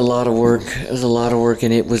It was a lot of work. It was a lot of work,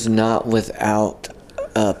 and it was not without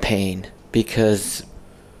pain, because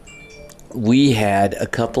we had a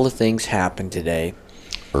couple of things happen today.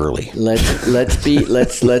 Early. Let's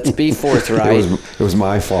be forthright. it was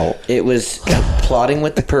my fault. It was plotting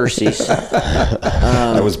with the Percys.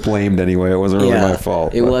 I was blamed anyway. It wasn't really my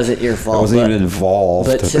fault. It wasn't your fault. I wasn't even involved.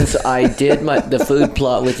 But since I did the food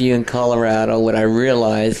plot with you in Colorado, what I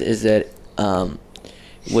realized is that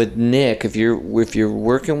with Nick, if you're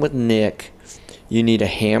working with Nick, you need a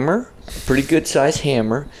hammer, a pretty good size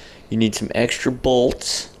hammer. You need some extra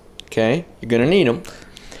bolts. Okay, you're gonna need them.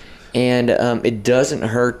 And it doesn't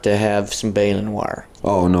hurt to have some baling wire.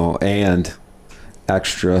 Oh, no, and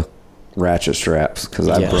extra ratchet straps, because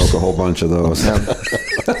I broke a whole bunch of those.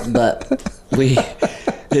 But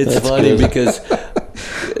it's funny because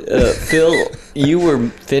Phil, you were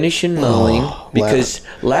finishing mowing because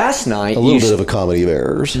last night a little bit of a comedy of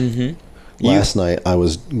errors. Last night I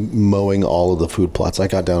was mowing all of the food plots. I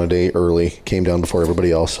got down a day early, came down before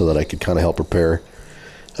everybody else so that I could kind of help prepare.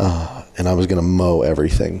 And I was going to mow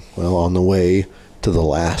everything. Well, on the way to the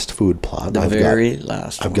last food plot,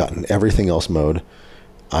 I've gotten everything else mowed.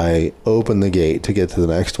 I opened the gate to get to the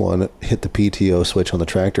next one, hit the PTO switch on the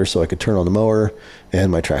tractor so I could turn on the mower, and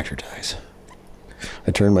my tractor dies.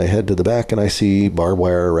 I turn my head to the back and I see barbed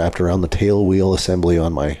wire wrapped around the tail wheel assembly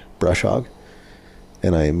on my brush hog.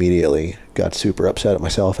 And I immediately got super upset at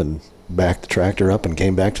myself and backed the tractor up and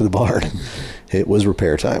came back to the barn. It was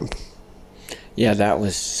repair time. Yeah, that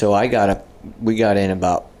was, so we got in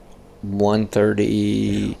about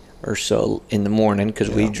 1:30 or so in the morning because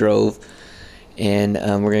we drove. And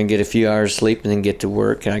we're going to get a few hours sleep and then get to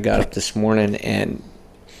work. And I got up this morning and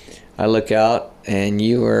I look out and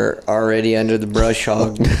you were already under the brush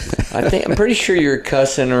hog. I'm pretty sure you were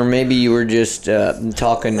cussing, or maybe you were just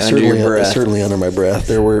talking under your breath. Certainly under my breath.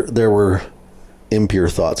 There were impure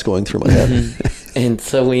thoughts going through my head. And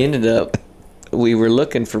so we were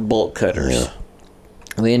looking for bolt cutters. Yeah.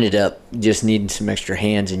 We ended up just needing some extra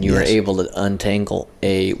hands, and you were able to untangle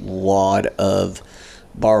a wad of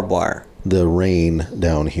barbed wire. The rain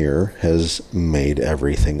down here has made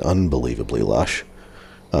everything unbelievably lush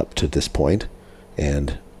up to this point.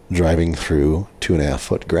 And driving through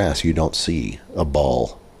 2.5-foot grass, you don't see a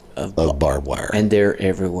ball of barbed wire. And they're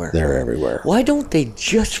everywhere. They're everywhere. Why don't they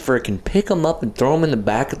just frickin' pick them up and throw them in the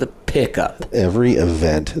back of the pickup? Every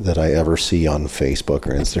event that I ever see on Facebook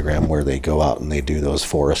or Instagram where they go out and they do those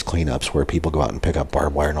forest cleanups where people go out and pick up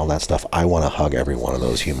barbed wire and all that stuff, I want to hug every one of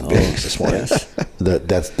those human beings this morning. Yes.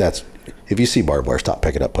 That's if you see barbed wire, stop,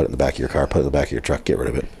 pick it up, put it in the back of your car, put it in the back of your truck, get rid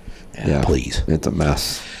of it. Yeah, please. It's a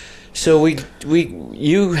mess. So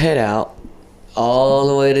you head out all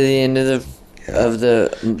the way to the end of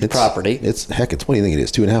the property. It's what do you think it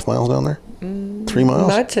is? 2.5 miles down there? 3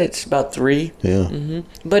 miles? I'd say it's about 3. Yeah.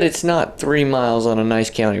 But it's not 3 miles on a nice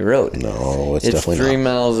county road. No, it's It's definitely 3 not.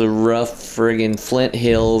 miles of rough friggin' Flint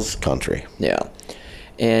Hills. Country. Yeah.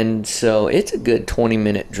 And so it's a good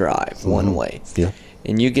 20-minute drive one way. Yeah.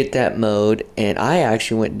 And you get that mowed, and I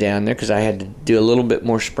actually went down there because I had to do a little bit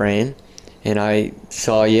more spraying, and I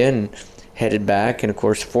saw you and headed back. And of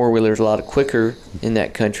course, four-wheeler's a lot quicker in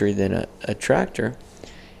that country than a tractor.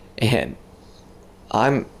 And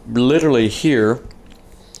I'm literally here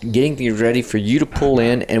getting things ready for you to pull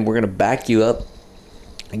in, and we're going to back you up.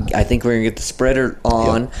 I think we're going to get the spreader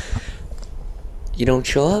on. Yep. You don't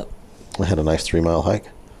show up. I had a nice 3-mile hike.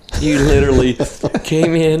 You literally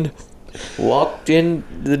came in, walked in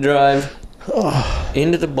the drive,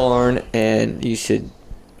 into the barn, and you said,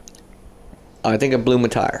 I think I blew my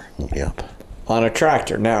tire. Yep. On a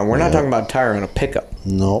tractor. Now, we're not talking about a tire on a pickup.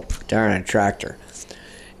 Nope. Tire on a tractor.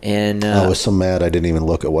 And I was so mad I didn't even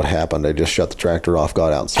look at what happened. I just shut the tractor off,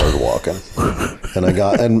 got out, and started walking.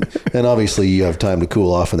 and obviously you have time to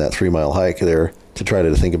cool off in that 3-mile hike there to try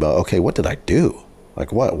to think about, okay, what did I do?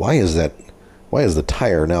 Like, why is the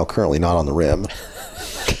tire now currently not on the rim?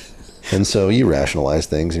 And so you rationalize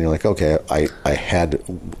things, and you're like, okay,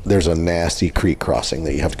 there's a nasty creek crossing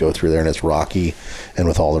that you have to go through there, and it's rocky, and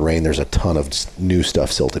with all the rain, there's a ton of new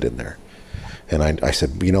stuff silted in there. And I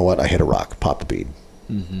said, you know what? I hit a rock, popped a bead.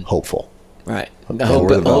 Mm-hmm. Hopeful. Right. Or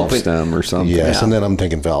the valve stem or something. Yes, Yeah. and then I'm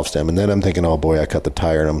thinking valve stem, and then I'm thinking, oh boy, I cut the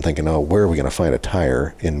tire, and I'm thinking, oh, where are we going to find a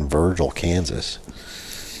tire in Virgil, Kansas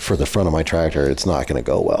for the front of my tractor? It's not going to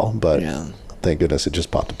go well, but thank goodness it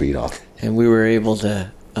just popped a bead off. And we were able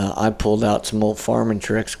to, I pulled out some old farming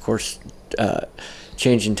tricks. Of course,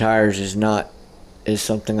 changing tires is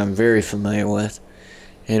something I'm very familiar with.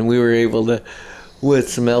 And we were able to, with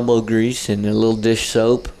some elbow grease and a little dish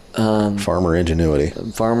soap, Farmer ingenuity.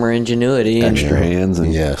 Extra hands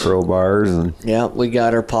and crowbars. And yeah, we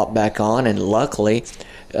got her popped back on, and luckily,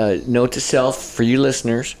 note to self for you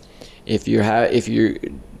listeners, if you're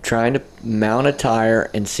trying to mount a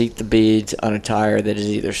tire and seat the beads on a tire that is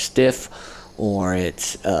either stiff or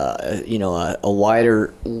it's a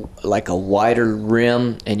wider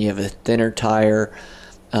rim and you have a thinner tire,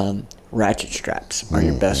 ratchet straps are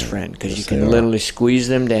your best friend, because you can literally squeeze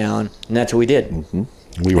them down, and that's what we did. Mm-hmm.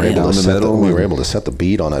 We were able to set the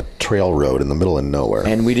bead on a trail road in the middle of nowhere,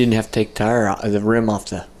 and we didn't have to take the rim off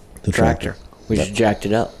the tractor. We just jacked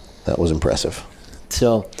it up. That was impressive.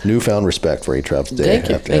 So newfound respect for A-Trap's day.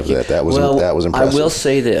 Thank you. That was impressive. I will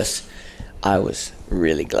say this: I was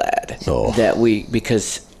really glad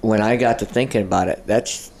because when I got to thinking about it,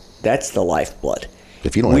 that's the lifeblood.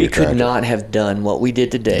 If you don't have a tractor, we could not have done what we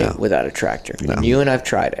did today without a tractor. No. You and I've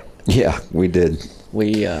tried it. Yeah, we did.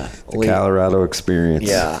 We Colorado experience.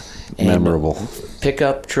 Yeah. And Memorable.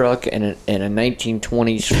 pickup truck and a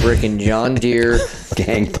 1920s frickin' John Deere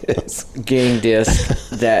Gang disc.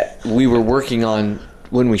 that we were working on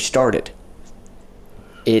when we started.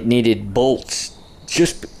 It needed bolts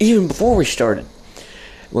just even before we started.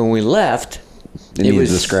 When we left, It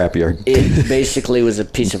was a scrapyard. It basically was a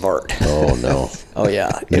piece of art. Oh no. Oh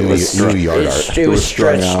yeah, New yard art. It was was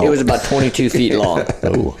strung stretched. out. It was about 22 feet long.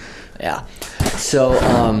 Oh. Yeah. So,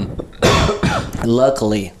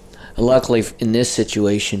 luckily, in this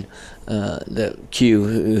situation, the Q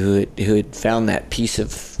who had found that piece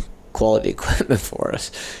of quality equipment for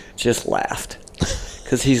us just laughed.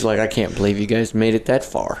 Because he's like, I can't believe you guys made it that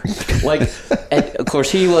far. Like, and of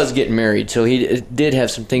course, he was getting married, so he did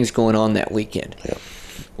have some things going on that weekend. Yeah.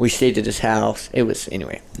 We stayed at his house. It was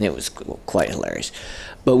quite hilarious.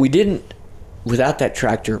 But we didn't, without that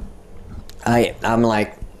tractor, I'm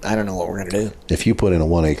like, I don't know what we're going to do. If you put in a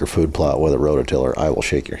 1 acre food plot with a rototiller, I will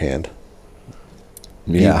shake your hand.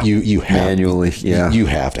 Yeah. You have manually. Yeah. You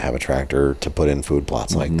have to have a tractor to put in food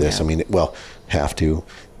plots like this. Yeah. I mean, well, have to,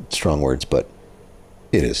 strong words, but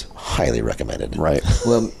it is highly recommended. Right.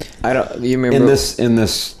 Well, you remember? In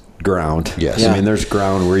this ground. Yes. I Yeah. mean, there's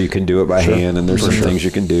ground where you can do it by Sure. hand, and there's some things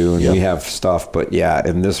you can do, and Yep. we have stuff. But yeah,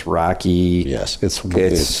 in this rocky. Yes, it's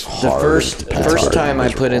It's the hard. first It's hard time and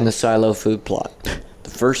I put in miserable. the silo food plot, the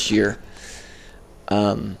first year.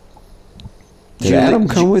 Did Adam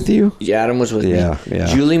come with you? Yeah, Adam was with Yeah, me. yeah.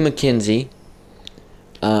 Julie McKenzie,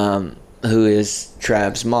 who is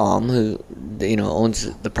Trav's mom, who owns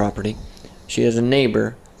the property. She has a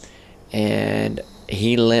neighbor, and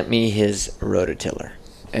he lent me his rototiller.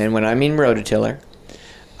 And when I mean rototiller,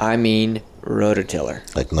 I mean rototiller.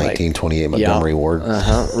 Like 1928 Montgomery Ward.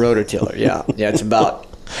 Rototiller. Yeah, it's about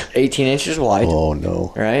 18 inches wide. Oh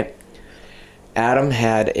no. Right. Adam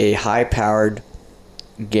had a high-powered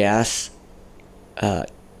gas.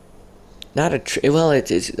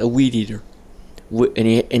 It's a weed eater. And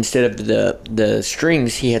instead of the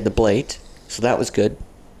strings, he had the blades, so that was good.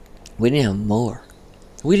 We didn't have a mower.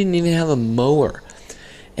 We didn't even have a mower,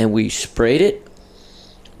 and we sprayed it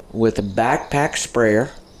with a backpack sprayer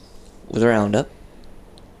with Roundup,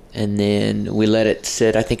 and then we let it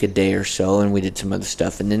sit, I think, a day or so, and we did some other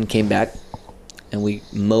stuff, and then came back, and we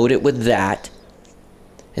mowed it with that,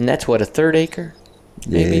 and that's what, a third acre,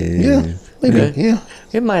 maybe. Yeah. Maybe. Okay. Yeah.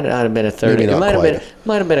 It might not have been a third. Maybe It not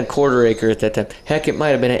might have been a quarter acre at that time. Heck, it might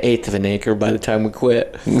have been an eighth of an acre by the time we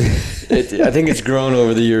quit. I think it's grown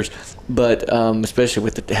over the years, but especially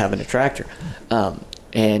with having a tractor.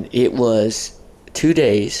 And it was 2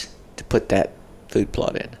 days to put that food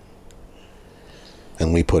plot in,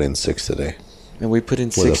 And we put in 6 today. and we put in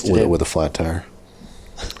 6 today. with a flat tire.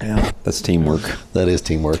 Yeah. That's teamwork. That is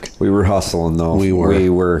teamwork. We were hustling though. We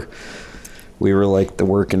were. We were like the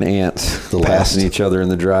working ants, The passing last. each other in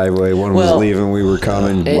the driveway. One Well, was leaving, we were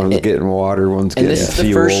coming. One was getting water, one's And getting this is the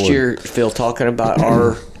fuel. first year, Phil, talking about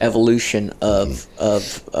our evolution of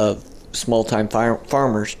small-time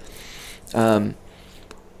farmers.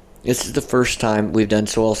 This is the first time we've done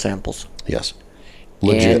soil samples. Yes.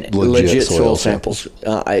 Legit soil samples.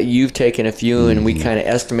 You've taken a few, and we kind of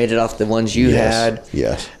estimated off the ones you had.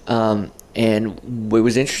 Yes. And it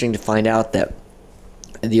was interesting to find out that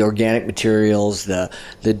the organic materials, the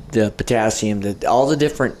potassium, all the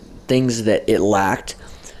different things that it lacked,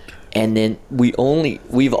 and then we've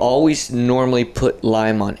always normally put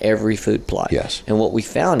lime on every food plot. Yes. And what we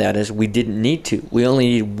found out is we didn't need to. We only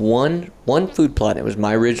needed one food plot. It was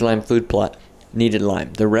my Ridge Lime food plot. Needed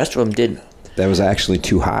lime. The rest of them didn't. That was actually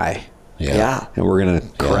too high. Yeah. And we're going to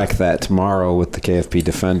correct that tomorrow with the KFP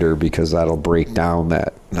Defender because that'll break down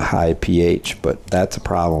that high pH, but that's a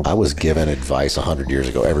problem. I was given advice 100 years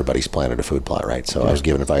ago. Everybody's planted a food plot, right? So I was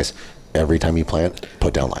given advice every time you plant,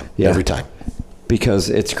 put down lime. Yeah. Every time. Because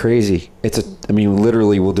it's crazy.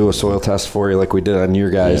 Literally, we'll do a soil test for you like we did on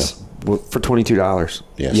your guys for $22.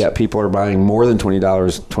 Yes. Yeah, people are buying more than $22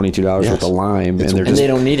 Yes. worth of lime, It's- and And they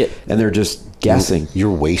don't need it. and they're just guessing.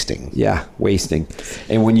 You're wasting. Yeah, wasting.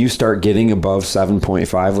 And when you start getting above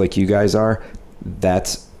 7.5 like you guys are,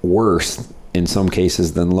 that's worse in some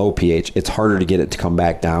cases than low pH. It's harder to get it to come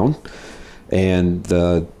back down. And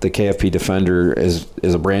the KFP Defender is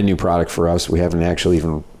a brand new product for us. We haven't actually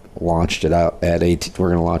even launched it out at we're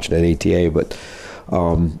going to launch it at ATA, but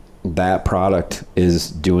that product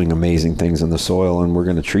is doing amazing things in the soil, and we're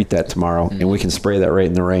going to treat that tomorrow, and we can spray that right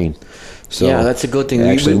in the rain. So Yeah, that's a good thing.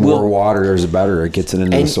 Actually, We more will- water is better. It gets it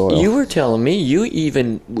into the And soil. you were telling me you'll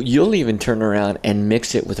even turn around and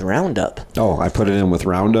mix it with Roundup. Oh, I put it in with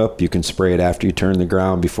Roundup. You can spray it after you turn the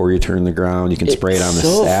ground, before you turn the ground. You can spray it on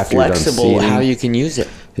so after you're done flexible seeding. how you can use it.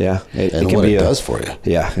 Yeah, and can what be it does for you.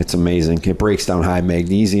 Yeah, it's amazing. It breaks down high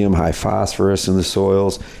magnesium, high phosphorus in the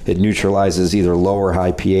soils. It neutralizes either low or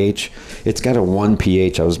high pH. It's got a 1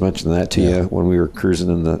 pH. I was mentioning that to you when we were cruising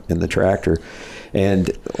in the tractor. And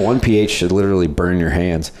 1 pH should literally burn your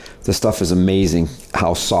hands. This stuff is amazing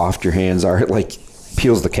how soft your hands are. It like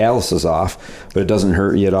peels the calluses off, but it doesn't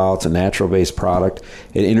hurt you at all. It's a natural-based product.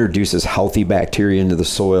 It introduces healthy bacteria into the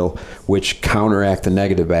soil, which counteract the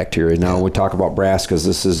negative bacteria. Now, when we talk about brassicas,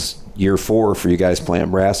 this is year 4 for you guys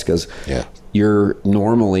planting brassicas. Yeah. You're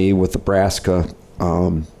normally, with the brassica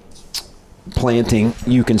planting,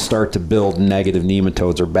 you can start to build negative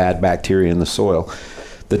nematodes or bad bacteria in the soil.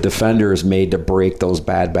 The Defender is made to break those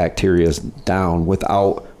bad bacteria down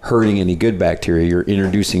without hurting any good bacteria. You're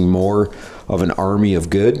introducing more of an army of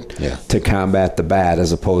good to combat the bad,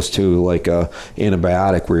 as opposed to like a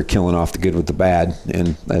antibiotic where you're killing off the good with the bad.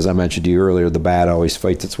 And as I mentioned to you earlier, the bad always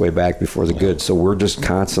fights its way back before the good. So we're just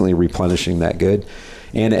constantly replenishing that good.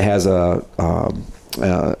 And it has an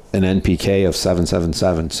NPK of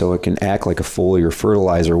 777, so it can act like a foliar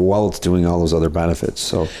fertilizer while it's doing all those other benefits.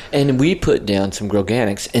 So, and we put down some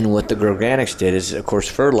Groganics, and what the Groganics did is, of course,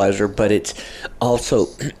 fertilizer, but it's also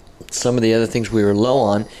some of the other things we were low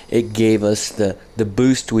on. It gave us the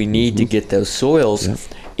boost we need to get those soils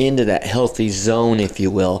into that healthy zone, if you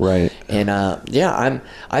will. Right. And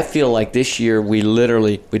I feel like this year we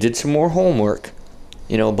did some more homework.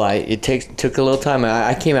 You know, took a little time.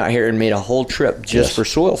 I came out here and made a whole trip just for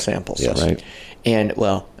soil samples. Yes. Right. And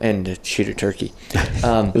to shoot a turkey.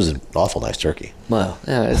 It was an awful nice turkey. Well,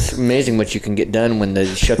 it's amazing what you can get done when they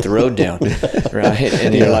shut the road down, right?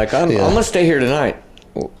 And you're like, I'm gonna stay here tonight.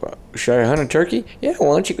 Should I hunt a turkey? Yeah, why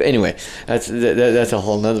don't you go? Anyway, that's a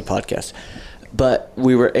whole nother podcast. But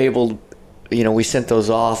we were able, we sent those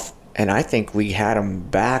off, and I think we had them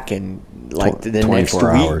back in like the next week.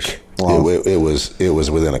 Hours. Wow. It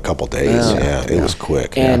was within a couple days. It was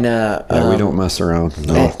quick. And we don't mess around.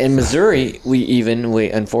 No. In Missouri, we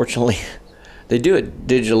unfortunately they do it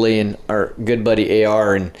digitally, and our good buddy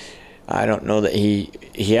AR, and I don't know that he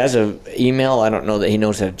has a email. I don't know that he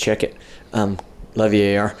knows how to check it. Love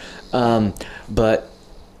you, AR. But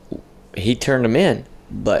he turned them in,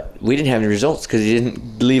 but we didn't have any results because he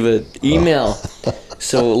didn't leave an email.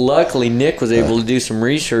 So luckily, Nick was able to do some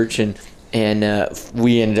research, and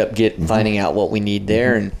we ended up finding out what we need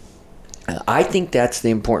there. And I think that's the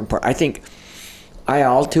important part. I think I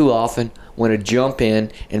all too often want to jump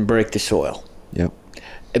in and break the soil. Yep.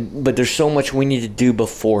 But there's so much we need to do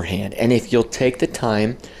beforehand. And if you'll take the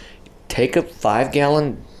time, take a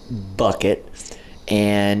 5-gallon bucket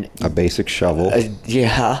and a basic shovel.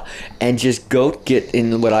 And just go get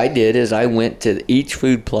in. What I did is I went to each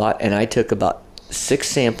food plot and I took about 6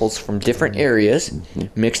 samples from different areas,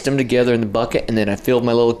 mixed them together in the bucket, and then I filled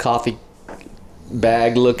my little coffee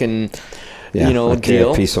bag looking deal.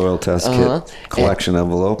 KFP soil test kit collection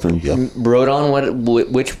envelope, and wrote on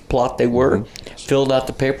which plot they were, filled out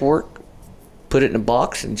the paperwork, put it in a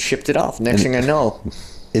box, and shipped it off. Next thing I know,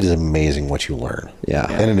 it is amazing what you learn. Yeah.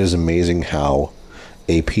 And it is amazing how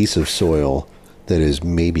a piece of soil that is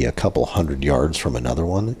maybe a couple hundred yards from another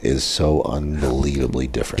one is so unbelievably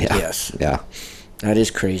different. Yeah. Yes. Yeah. That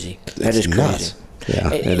is crazy. That It's is nuts. crazy.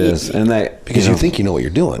 Yeah, it is. And that Because you think you know what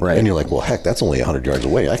you're doing. Right. And you're like, well, heck, that's only 100 yards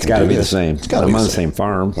away. it's got to be the same. It's got to I'm be on the the same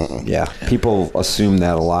farm. Yeah. People assume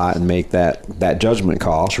that a lot and make that judgment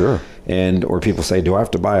call. Sure. Or people say, do I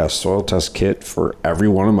have to buy a soil test kit for every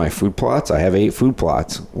one of my food plots? I have 8 food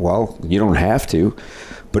plots. Well, you don't have to.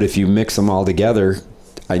 But if you mix them all together,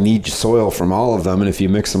 I need soil from all of them, and if you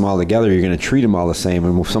mix them all together, you're going to treat them all the same.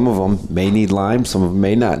 And some of them may need lime, some of them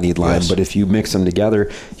may not need lime. Yes. But if you mix them together,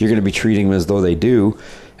 you're going to be treating them as though they do.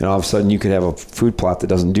 And all of a sudden, you could have a food plot that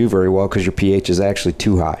doesn't do very well because your pH is actually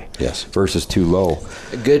too high versus too low.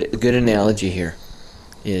 A good analogy here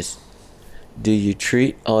is, do you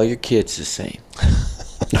treat all your kids the same?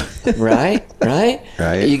 Right?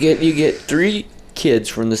 You get 3 kids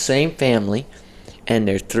from the same family, and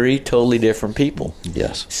they're 3 totally different people.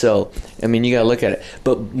 Yes. So, I mean, you got to look at it.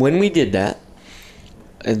 But when we did that,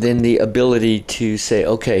 and then the ability to say,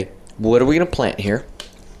 okay, what are we going to plant here?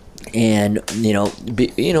 And,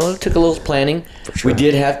 it took a little planning. For sure. We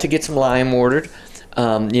did have to get some lime ordered.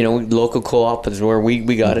 Local co-op is where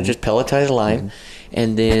we got it, just pelletized lime.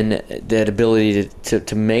 And then that ability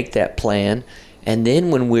to make that plan. And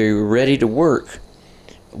then when we were ready to work,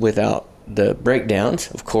 without the breakdowns,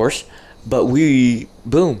 of course, but it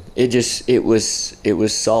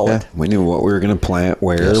was solid. Yeah, we knew what we were going to plant,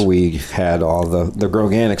 where. Yes. We had all the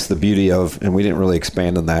Groganics, the beauty of, and we didn't really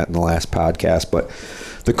expand on that in the last podcast, but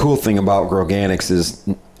the cool thing about Groganics is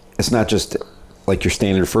it's not just like your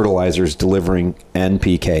standard fertilizers, delivering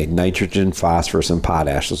NPK, nitrogen, phosphorus, and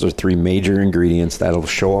potash. Those are 3 major ingredients that'll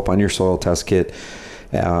show up on your soil test kit,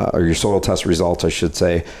 or your soil test results, I should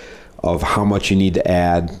say, of how much you need to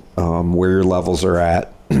add, where your levels are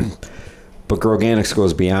at. But Growganics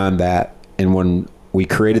goes beyond that. And when we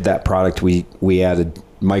created that product, we added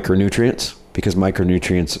micronutrients, because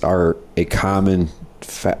micronutrients are a common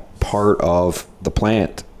part of the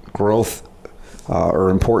plant growth, or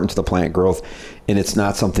important to the plant growth. And it's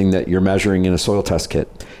not something that you're measuring in a soil test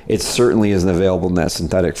kit. It certainly isn't available in that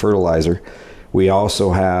synthetic fertilizer. We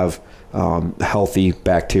also have healthy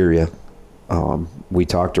bacteria. We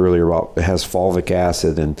talked earlier about it has fulvic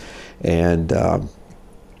acid and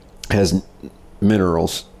has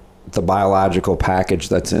minerals. The biological package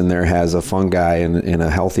that's in there has a fungi and a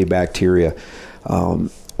healthy bacteria,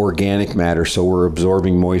 organic matter. So we're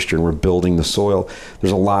absorbing moisture and we're building the soil.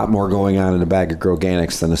 There's a lot more going on in a bag of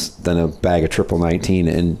Growganics than a bag of Triple 19.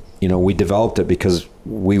 And, we developed it because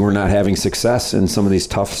we were not having success in some of these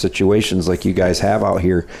tough situations like you guys have out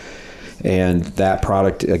here. And that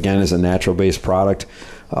product, again, is a natural-based product.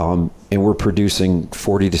 And we're producing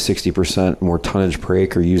 40 to 60% more tonnage per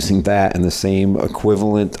acre using that in the same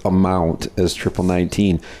equivalent amount as Triple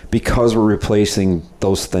 19, because we're replacing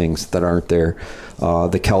those things that aren't there.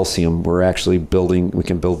 The calcium, we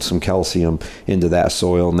can build some calcium into that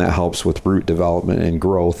soil, and that helps with root development and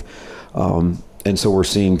growth. And so we're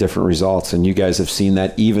seeing different results, and you guys have seen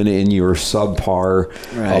that even in your subpar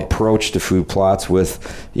approach to food plots with,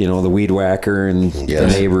 the weed whacker and the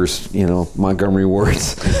neighbors, Montgomery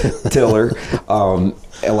Ward's tiller. A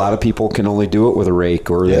lot of people can only do it with a rake,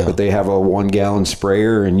 or they have a 1-gallon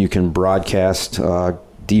sprayer, and you can broadcast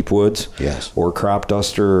deep woods, or crop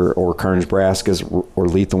duster, or Carnage brassicas, or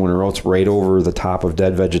lethal winter oats right over the top of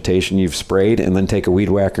dead vegetation you've sprayed, and then take a weed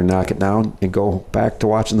whacker, knock it down, and go back to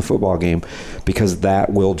watching the football game, because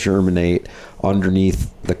that will germinate underneath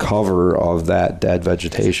the cover of that dead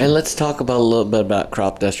vegetation. And let's talk about a little bit about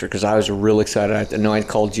crop duster, because I was real excited. I know I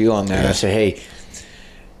called you on that. I said, hey,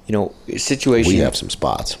 situation. We have some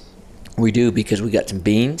spots. We do, because we got some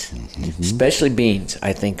beans, especially beans,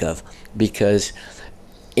 I think of, because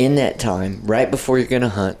in that time, right before you're going to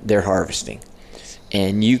hunt, they're harvesting.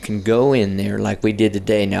 And you can go in there like we did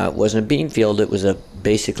today. Now, it wasn't a bean field. It was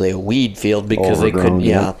basically a weed field, because overgrown,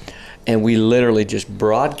 they couldn't, And we literally just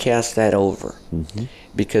broadcast that over,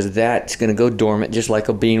 because that's going to go dormant just like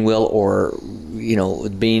a bean will, or,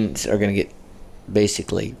 beans are going to get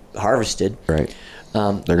basically harvested. Right. They're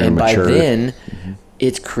going to mature. mature. By then,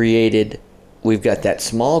 it's created, we've got that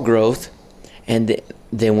small growth, and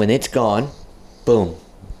then when it's gone, boom.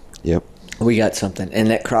 Yep. We got something.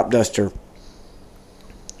 And that crop duster,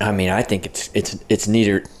 I think it's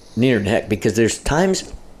neater than heck, because there's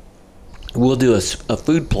times we'll do a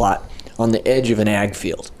food plot on the edge of an ag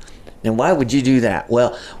field. Now, why would you do that?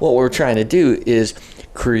 Well, what we're trying to do is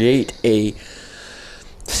create a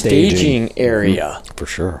staging area. For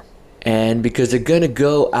sure. And because they're going to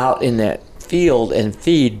go out in that field and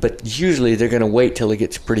feed, but usually they're going to wait till it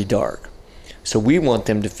gets pretty dark. So we want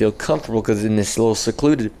them to feel comfortable, because in this little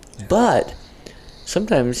secluded, but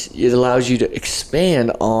sometimes it allows you to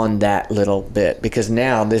expand on that little bit, because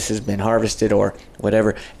now this has been harvested or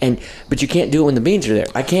whatever. But you can't do it when the beans are there.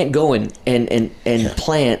 I can't go and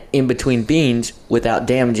plant in between beans without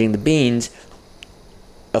damaging the beans,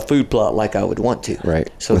 a food plot like I would want to. Right.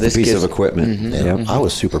 So with this a piece of equipment. I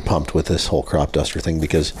was super pumped with this whole crop duster thing,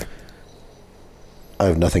 because I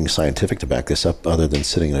have nothing scientific to back this up other than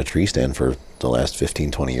sitting in a tree stand for the last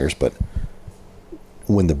 15, 20 years. But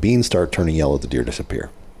when the beans start turning yellow, the deer disappear.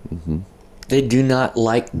 They do not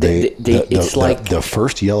like, it's like the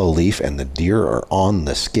first yellow leaf, and the deer are on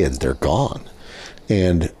the skids. They're gone.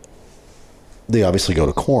 And they obviously go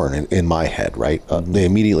to corn in my head, right? They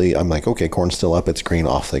immediately, I'm like, okay, corn's still up, it's green,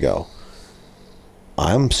 off they go.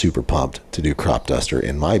 I'm super pumped to do crop duster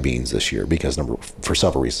in my beans this year, because for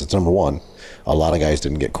several reasons. Number one, a lot of guys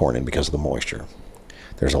didn't get corn in because of the moisture.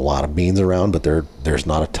 There's a lot of beans around, but there's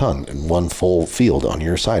not a ton. And one full field on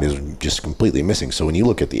your side is just completely missing. So when you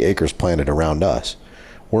look at the acres planted around us,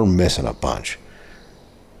 we're missing a bunch.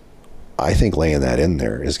 I think laying that in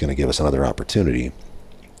there is going to give us another opportunity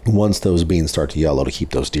once those beans start to yellow, to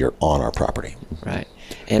keep those deer on our property. Right.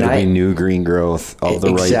 And There'll be new green growth of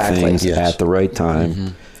the right things at the right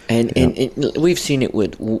time. And we've seen it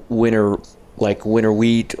with winter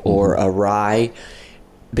wheat or a rye.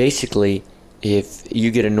 Basically, if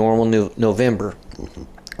you get a normal November,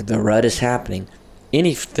 the rut is happening.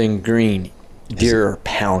 Anything green, deer are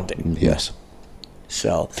pounding. Yes.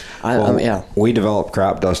 So, Well, we developed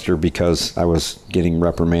Crop Duster because I was getting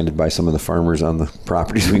reprimanded by some of the farmers on the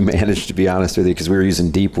properties we managed, to be honest with you, because we were using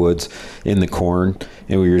Deep Woods in the corn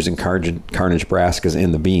and we were using Carnage Brassicas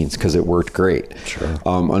in the beans because it worked great. Sure.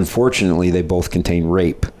 Unfortunately, they both contain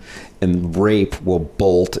rape. And rape will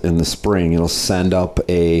bolt in the spring. It'll send up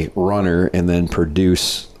a runner and then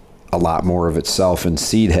produce a lot more of itself in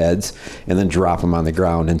seed heads and then drop them on the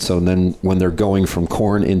ground. And so then when they're going from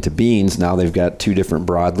corn into beans, now they've got two different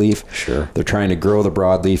broadleaf. Sure. They're trying to grow the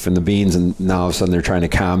broadleaf in the beans, and now all of a sudden they're trying to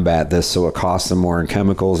combat this, so it costs them more in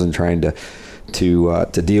chemicals and trying to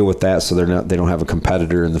deal with that, so they don't have a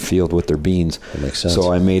competitor in the field with their beans. That makes sense.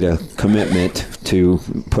 So I made a commitment to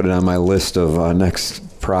put it on my list of next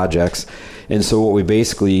projects. And so what we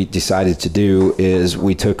basically decided to do is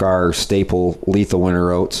we took our staple lethal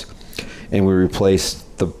winter oats and we replaced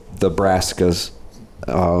the brassicas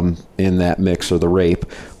in that mix, or the rape,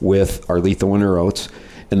 with our lethal winter oats,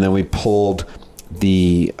 and then we pulled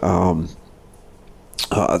the other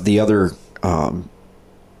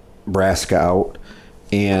brassica out,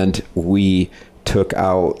 and we took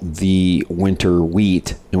out the winter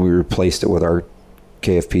wheat and we replaced it with our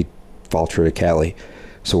KFP Fall Triticale.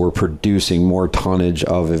 So we're producing more tonnage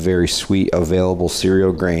of a very sweet, available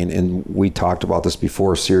cereal grain. And we talked about this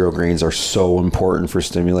before. Cereal grains are so important for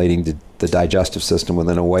stimulating the digestive system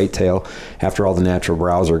within a whitetail after all the natural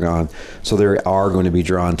browse are gone. So they are going to be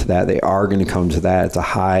drawn to that. They are going to come to that. It's a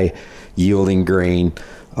high yielding grain,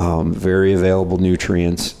 very available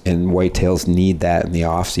nutrients, and whitetails need that in the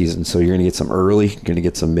off season. So you're going to get some early, you're going to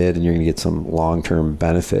get some mid, and you're going to get some long-term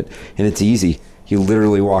benefit. And it's easy. You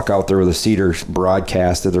literally walk out there with a cedar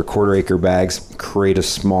broadcast of their quarter-acre bags, create a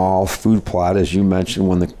small food plot, as you mentioned,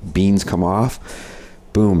 when the beans come off.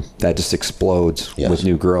 Boom, that just explodes with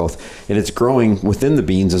new growth. And it's growing within the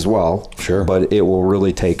beans as well. Sure. But it will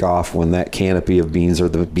really take off when that canopy of beans, or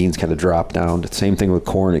the beans kind of drop down. The same thing with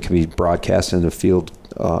corn. It can be broadcast into field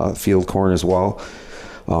corn as well.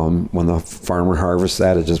 When the farmer harvests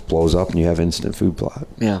that, it just blows up and you have instant food plot.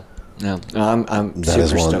 Yeah. No, I'm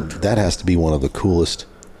super stoked. That has to be one of the coolest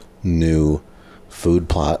new food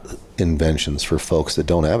plot inventions for folks that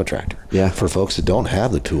don't have a tractor. Yeah. For folks that don't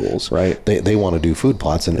have the tools. Right. They want to do food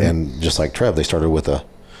plots, and just like Trev, they started with a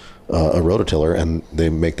rototiller, and they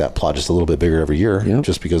make that plot just a little bit bigger every year,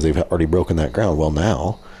 just because they've already broken that ground. Well,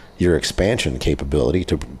 now your expansion capability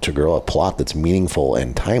to grow a plot that's meaningful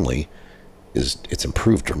and timely it's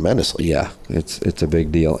improved tremendously. Yeah, it's a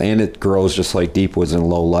big deal, and it grows just like Deep Woods in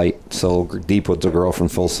low light. So Deep Woods will grow from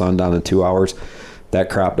full sun down to 2 hours. That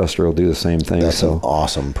Crop Duster will do the same thing. That's an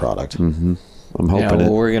awesome product. Mm-hmm. I'm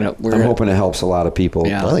hoping I'm hoping it helps a lot of people.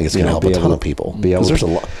 Yeah. I think it's going to help a ton of people. Because there's a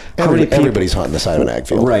lot. Everybody's hunting the side of an ag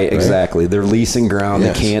field. Right, exactly. They're leasing ground.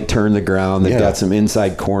 Yes. They can't turn the ground. They've got some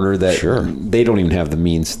inside corner that they don't even have the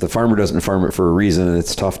means. The farmer doesn't farm it for a reason, and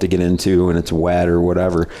it's tough to get into, and it's wet or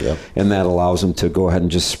whatever. Yep. And that allows them to go ahead and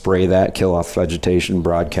just spray that, kill off vegetation,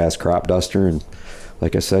 broadcast Crop Duster, and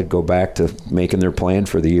like I said, go back to making their plan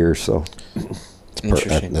for the year. So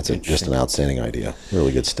that's just an outstanding idea.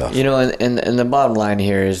 Really good stuff. You know, and the bottom line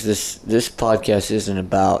here is this podcast isn't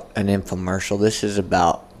about an infomercial. This is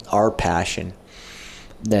about our passion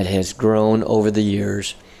that has grown over the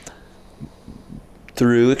years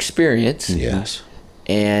through experience. Yes.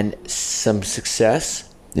 And some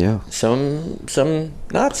success. Yeah. Some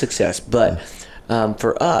not success, but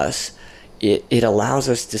for us, it allows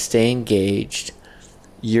us to stay engaged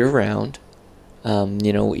year round.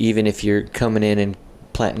 You know, even if you're coming in and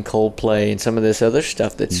planting cold play and some of this other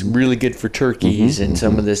stuff that's really good for turkeys and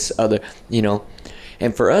some of this other, you know.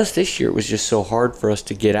 And for us this year, it was just so hard for us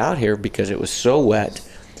to get out here because it was so wet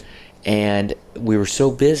and we were so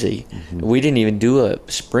busy. We didn't even do a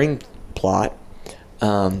spring plot.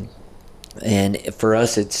 And for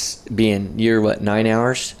us, it's being 9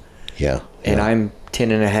 hours? Yeah. And I'm 10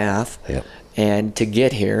 and a half. Yeah. And to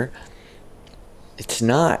get here, it's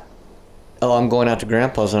not, I'm going out to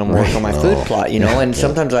Grandpa's and I'm working on my food plot, you know, and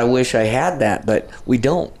sometimes I wish I had that, but we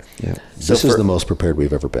don't. Yeah. So this is the most prepared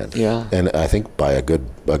we've ever been. Yeah. And I think by a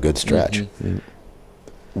good stretch. Yeah.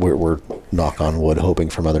 We're knock on wood hoping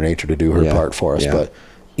for Mother Nature to do her part for us, but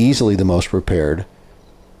easily the most prepared,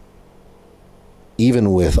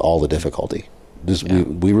 even with all the difficulty.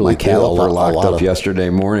 We really my cattle were locked up yesterday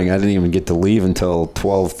morning. I didn't even get to leave until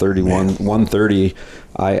 12:30, 1:30.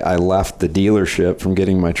 I left the dealership from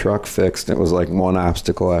getting my truck fixed. It was like one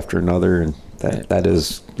obstacle after another, and that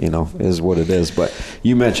is, you know, is what it is. But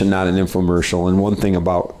you mentioned not an infomercial, and one thing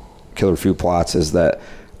about Killer Food Plots is that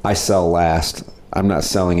I sell last. I'm not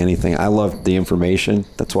selling anything. I love the information.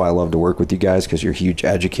 That's why I love to work with you guys, because you're huge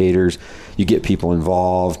educators. You get people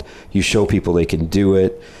involved. You show people they can do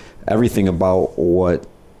it. Everything about what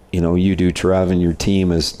you do, Trev, and your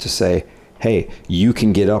team is to say, hey, you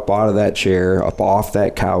can get up out of that chair, up off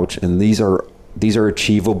that couch, and these are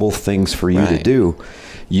achievable things for you to do.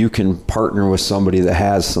 You can partner with somebody that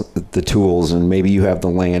has the tools, and maybe you have the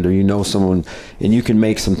land, or someone, and you can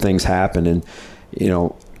make some things happen. And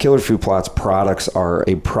Killer Food Plots products are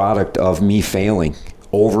a product of me failing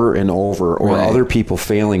over and over, or other people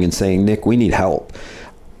failing and saying, Nick, we need help.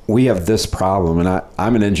 We have this problem. And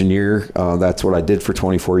I'm an engineer. That's what I did for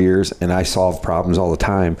 24 years, and I solve problems all the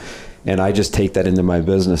time. And I just take that into my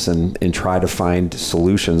business and try to find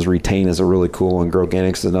solutions. Retain is a really cool one.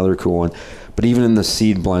 Growganics is another cool one. But even in the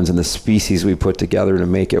seed blends and the species we put together to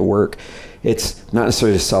make it work, it's not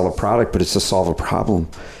necessarily to sell a product, but it's to solve a problem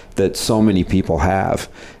that so many people have,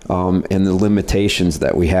 and the limitations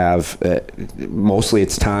that we have. Mostly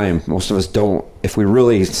it's time. Most of us don't. If we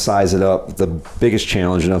really size it up, the biggest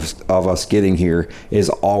challenge of us getting here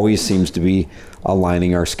always seems to be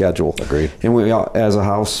aligning our schedule. Agreed. And we, as a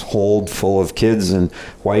household full of kids and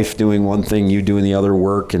wife doing one thing, you doing the other,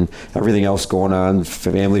 work and everything else going on,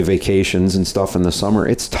 family vacations and stuff in the summer,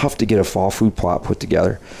 it's tough to get a fall food plot put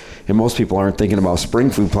together. And most people aren't thinking about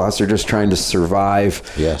spring food plots. They're just trying to survive,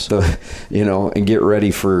 and get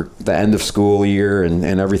ready for the end of school year and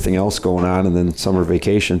everything else going on, and then summer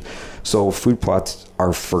vacation. So food plots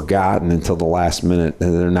are forgotten until the last minute,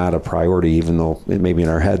 and they're not a priority, even though maybe in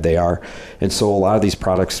our head they are. And so a lot of these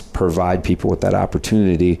products provide people with that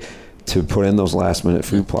opportunity to put in those last minute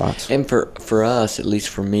food plots. And for us, at least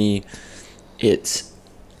for me,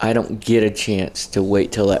 I don't get a chance to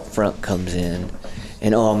wait till that front comes in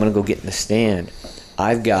and, I'm going to go get in the stand.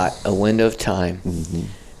 I've got a window of time. Mm-hmm.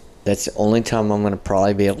 That's the only time I'm going to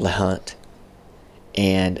probably be able to hunt.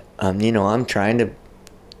 And, I'm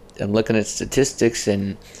looking at statistics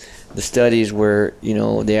and the studies where,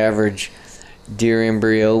 the average deer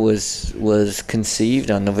embryo was conceived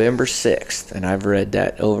on November 6th. And I've read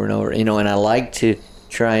that over and over, and I like to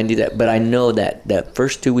try and do that. But I know that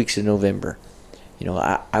first 2 weeks of November,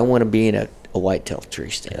 I want to be in a whitetail tree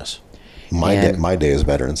stand. Yes. My day is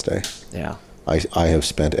Veterans Day. Yeah. I have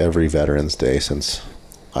spent every Veterans Day since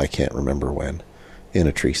I can't remember when in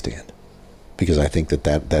a tree stand, because I think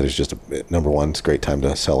that is just number one. It's a great time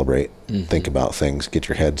to celebrate, think about things, get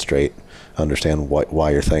your head straight, understand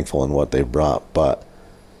why you're thankful and what they've brought. But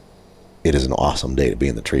it is an awesome day to be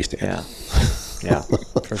in the tree stand. Yeah,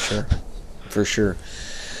 for sure.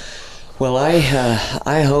 Well,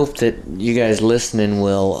 I hope that you guys listening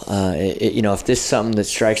will, if this is something that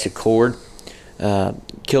strikes a chord,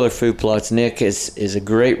 Killer Food Plots, Nick is a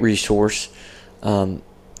great resource. And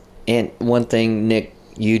one thing, Nick,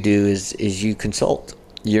 you do is you consult.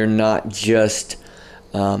 You're not just,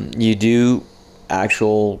 you do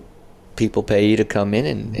actual people pay you to come in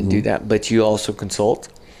and do that, but you also consult.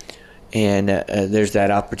 And there's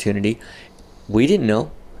that opportunity. We didn't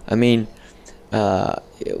know. I mean,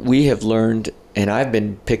 we have learned, and I've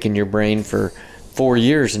been picking your brain for 4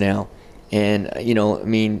 years now. And,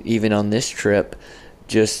 even on this trip,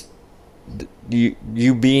 just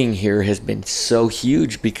you being here has been so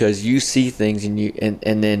huge, because you see things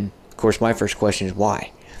and then, of course, my first question is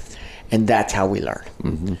why? And that's how we learn.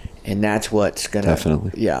 Mm-hmm. And that's what's going to...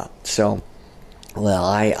 Definitely. Yeah. So, well,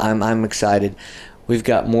 I'm excited. We've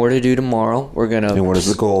got more to do tomorrow. We're going to... And what is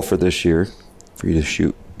the goal for this year? For you to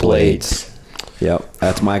shoot blades. Yep,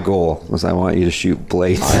 that's my goal. I want you to shoot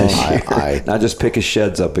blades this year. Not just pick his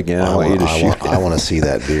sheds up again. I want you to shoot. I want to see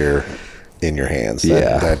that deer in your hands.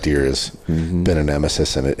 That deer has been a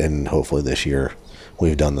nemesis, and hopefully this year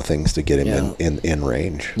we've done the things to get him in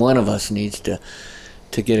range. One of us needs to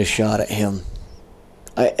get a shot at him.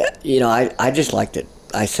 I just like to.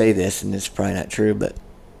 I say this, and it's probably not true, but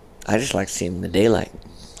I just like to see him in the daylight.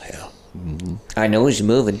 Yeah. Mm-hmm. I know he's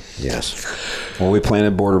moving. Yes. Well, we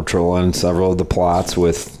planted Border Patrol on several of the plots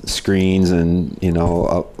with screens and,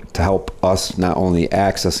 to help us not only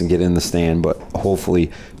access and get in the stand, but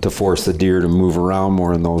hopefully to force the deer to move around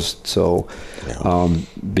more in those. So,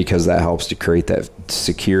 because that helps to create that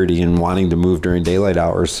security and wanting to move during daylight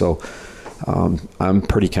hours. So, I'm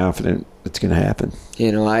pretty confident it's going to happen.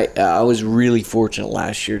 I was really fortunate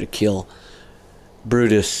last year to kill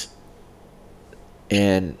Brutus.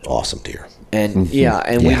 And awesome deer. And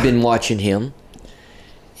we've been watching him,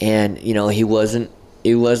 and he wasn't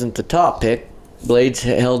the top pick. Blades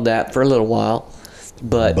held that for a little while,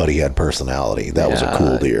 but he had personality. That was a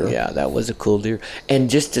cool deer. Yeah, that was a cool deer. And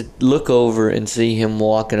just to look over and see him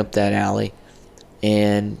walking up that alley,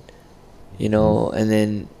 and and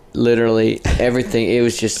then literally everything. It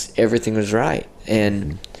was just everything was right,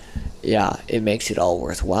 and yeah, it makes it all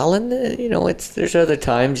worthwhile. And there's other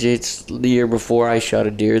times. It's the year before I shot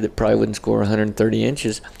a deer that probably wouldn't score 130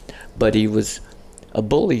 inches, but he was a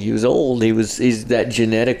bully. He was old. He's that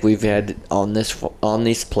genetic we've had on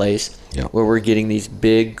this place where we're getting these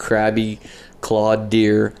big crabby clawed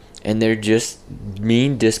deer, and they're just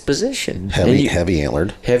mean disposition. Heavy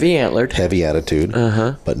antlered. Heavy antlered. Heavy attitude.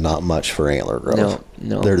 But not much for antler growth.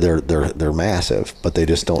 No. They're massive, but they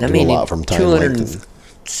just don't do a lot from time length.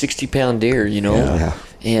 260-pound deer, Yeah.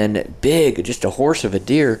 and big, just a horse of a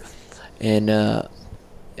deer, and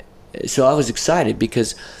so I was excited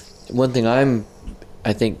because one thing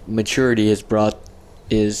I think maturity has brought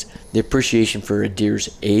is the appreciation for a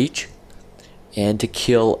deer's age, and to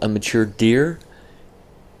kill a mature deer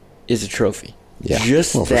is a trophy. Yeah.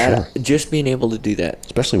 Just Well, for that, sure. just being able to do that.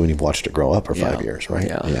 Especially when you've watched it grow up for 5 years, right?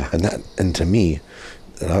 Yeah. And to me,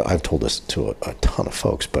 and I've told this to a ton of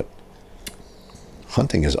folks, but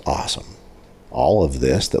hunting is awesome. All of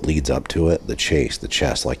this that leads up to it, the chase, the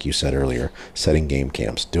chest, like you said earlier, setting game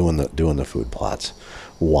camps, doing the food plots,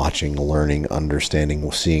 watching, learning, understanding,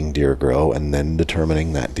 seeing deer grow, and then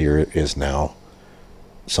determining that deer is now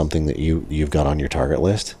something that you've got on your target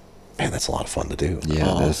list. Man, that's a lot of fun to do.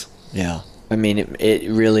 Yeah, it is. Yeah. I mean, it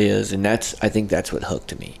really is, and I think that's what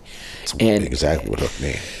hooked me. That's And exactly what hooked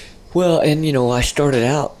me. well, and I started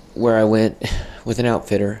out where I went with an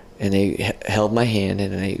outfitter, and they held my hand,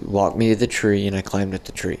 and they walked me to the tree, and I climbed up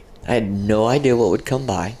the tree. I had no idea what would come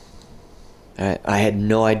by. I had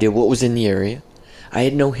no idea what was in the area. I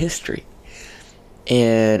had no history.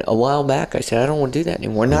 And a while back, I said, I don't want to do that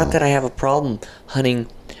anymore. Not that I have a problem hunting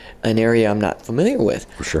an area I'm not familiar with.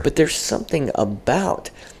 For sure. But there's something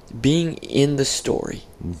about being in the story.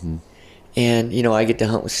 Mm-hmm. And, I get to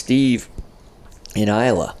hunt with Steve in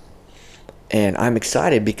Iowa. And I'm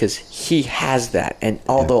excited because he has that. And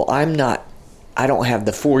although I don't have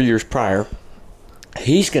the 4 years prior,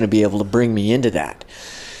 he's going to be able to bring me into that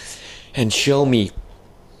and show me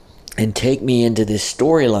and take me into this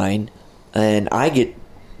storyline. And I get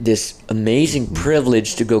this amazing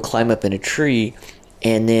privilege to go climb up in a tree.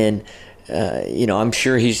 And then, I'm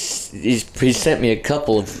sure he's sent me a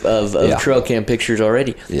couple of trail cam pictures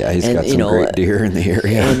already. Yeah, he's got some great deer in the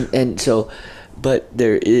area. And so... But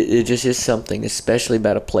it just is something, especially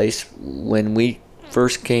about a place when we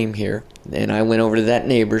first came here, and I went over to that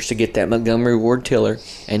neighbor's to get that Montgomery Ward tiller,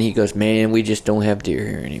 and he goes, man, we just don't have deer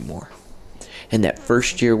here anymore. And that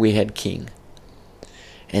first year we had King.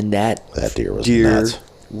 And that deer was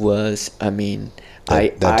nuts. I mean...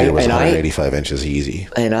 That deer was 185 inches easy.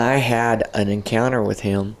 And I had an encounter with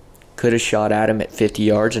him. Could have shot at him at 50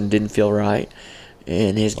 yards and didn't feel right.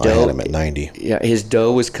 And his doe... I had him at 90. Yeah, his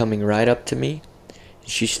doe was coming right up to me.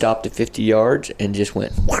 She stopped at 50 yards and just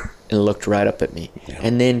went and looked right up at me. Yeah.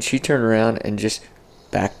 And then she turned around and just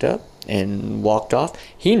backed up and walked off.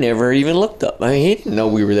 He never even looked up. I mean, he didn't know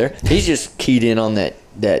we were there. He's just keyed in on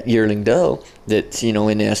that yearling doe that's, in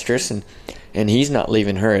estrus, and he's not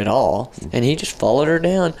leaving her at all. And he just followed her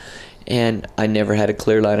down. And I never had a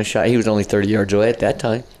clear line of shot. He was only 30 yards away at that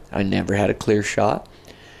time. I never had a clear shot.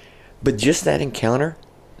 But just that encounter,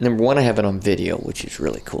 number one, I have it on video, which is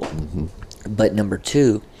really cool. Mm-hmm. But number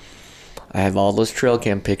two, I have all those trail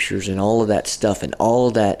cam pictures and all of that stuff and all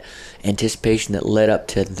of that anticipation that led up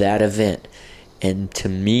to that event. And to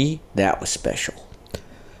me, that was special.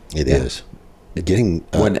 It is. Getting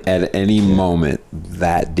when at any moment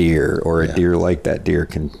that deer or a deer like that deer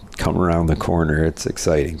can come around the corner, it's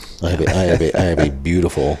exciting. I have a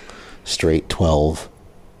beautiful straight 12,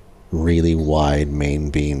 really wide main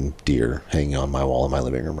beam deer hanging on my wall in my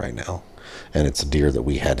living room right now. And it's a deer that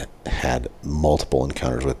we had multiple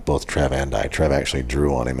encounters with, both Trev and I. Trev actually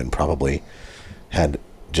drew on him and probably had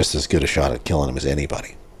just as good a shot at killing him as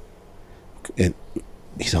anybody.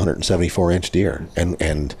 He's a 174-inch deer,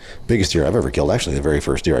 and biggest deer I've ever killed. Actually, the very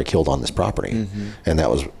first deer I killed on this property, and that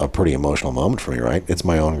was a pretty emotional moment for me. Right, it's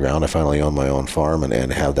my own ground. I finally own my own farm,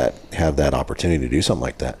 and have that opportunity to do something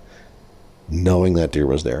like that. Knowing that deer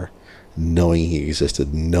was there, knowing he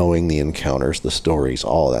existed, knowing the encounters, the stories,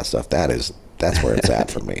 all of that stuff. That's where it's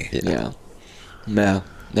at for me. Yeah.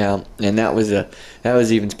 And that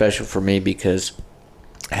was even special for me because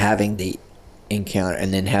having the encounter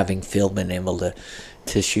and then having Phil been able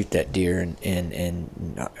to shoot that deer and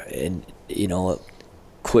a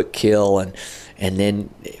quick kill and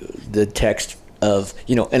then the text of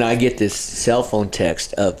and I get this cell phone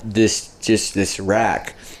text of this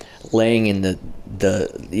rack laying in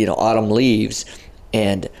the autumn leaves,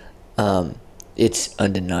 and it's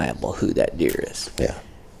undeniable who that deer is. Yeah.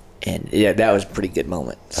 And that was a pretty good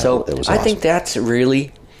moment. So it was I awesome. think that's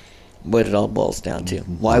really what it all boils down to.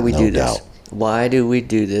 Why we No do this. doubt. Why do we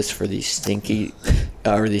do this for these stinking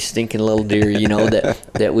little deer,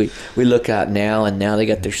 that we look out now, and now they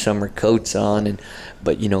got their summer coats on,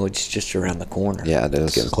 but it's just around the corner. Yeah, it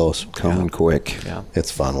is. Getting close. Coming quick. Yeah.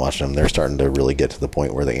 It's fun watching them. They're starting to really get to the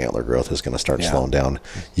point where the antler growth is going to start slowing down.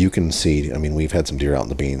 You can see, I mean, we've had some deer out in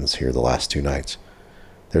the beans here the last 2 nights.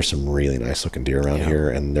 There's some really nice looking deer around here,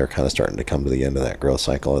 and they're kind of starting to come to the end of that growth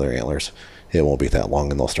cycle of their antlers. It won't be that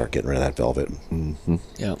long, and they'll start getting rid of that velvet. Mm-hmm.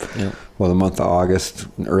 Yep. Well, the month of August,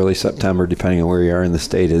 early September, depending on where you are in the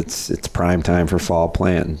state, it's prime time for fall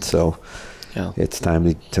planting. So it's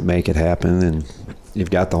time to make it happen. And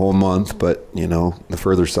you've got the whole month, but, the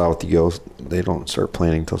further south you go, they don't start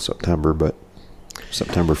planting till September, but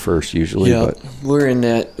September 1st usually. Yeah, But we're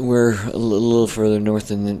a little further north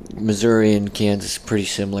than Missouri and Kansas, pretty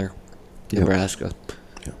similar. Nebraska.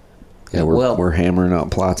 yeah, we're hammering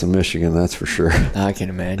out plots in Michigan, that's for sure. I can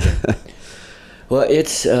imagine. Well,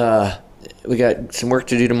 it's we got some work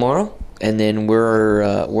to do tomorrow, and then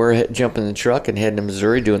we're jumping in the truck and heading to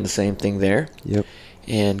Missouri, doing the same thing there. Yep.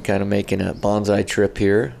 And kind of making a bonsai trip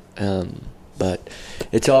here. But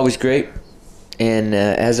it's always great. And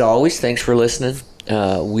as always, thanks for listening.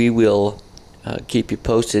 We will keep you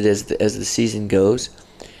posted as the season goes,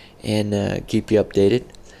 and keep you updated.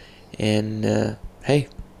 And hey,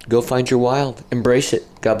 go find your wild. Embrace it.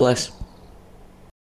 God bless.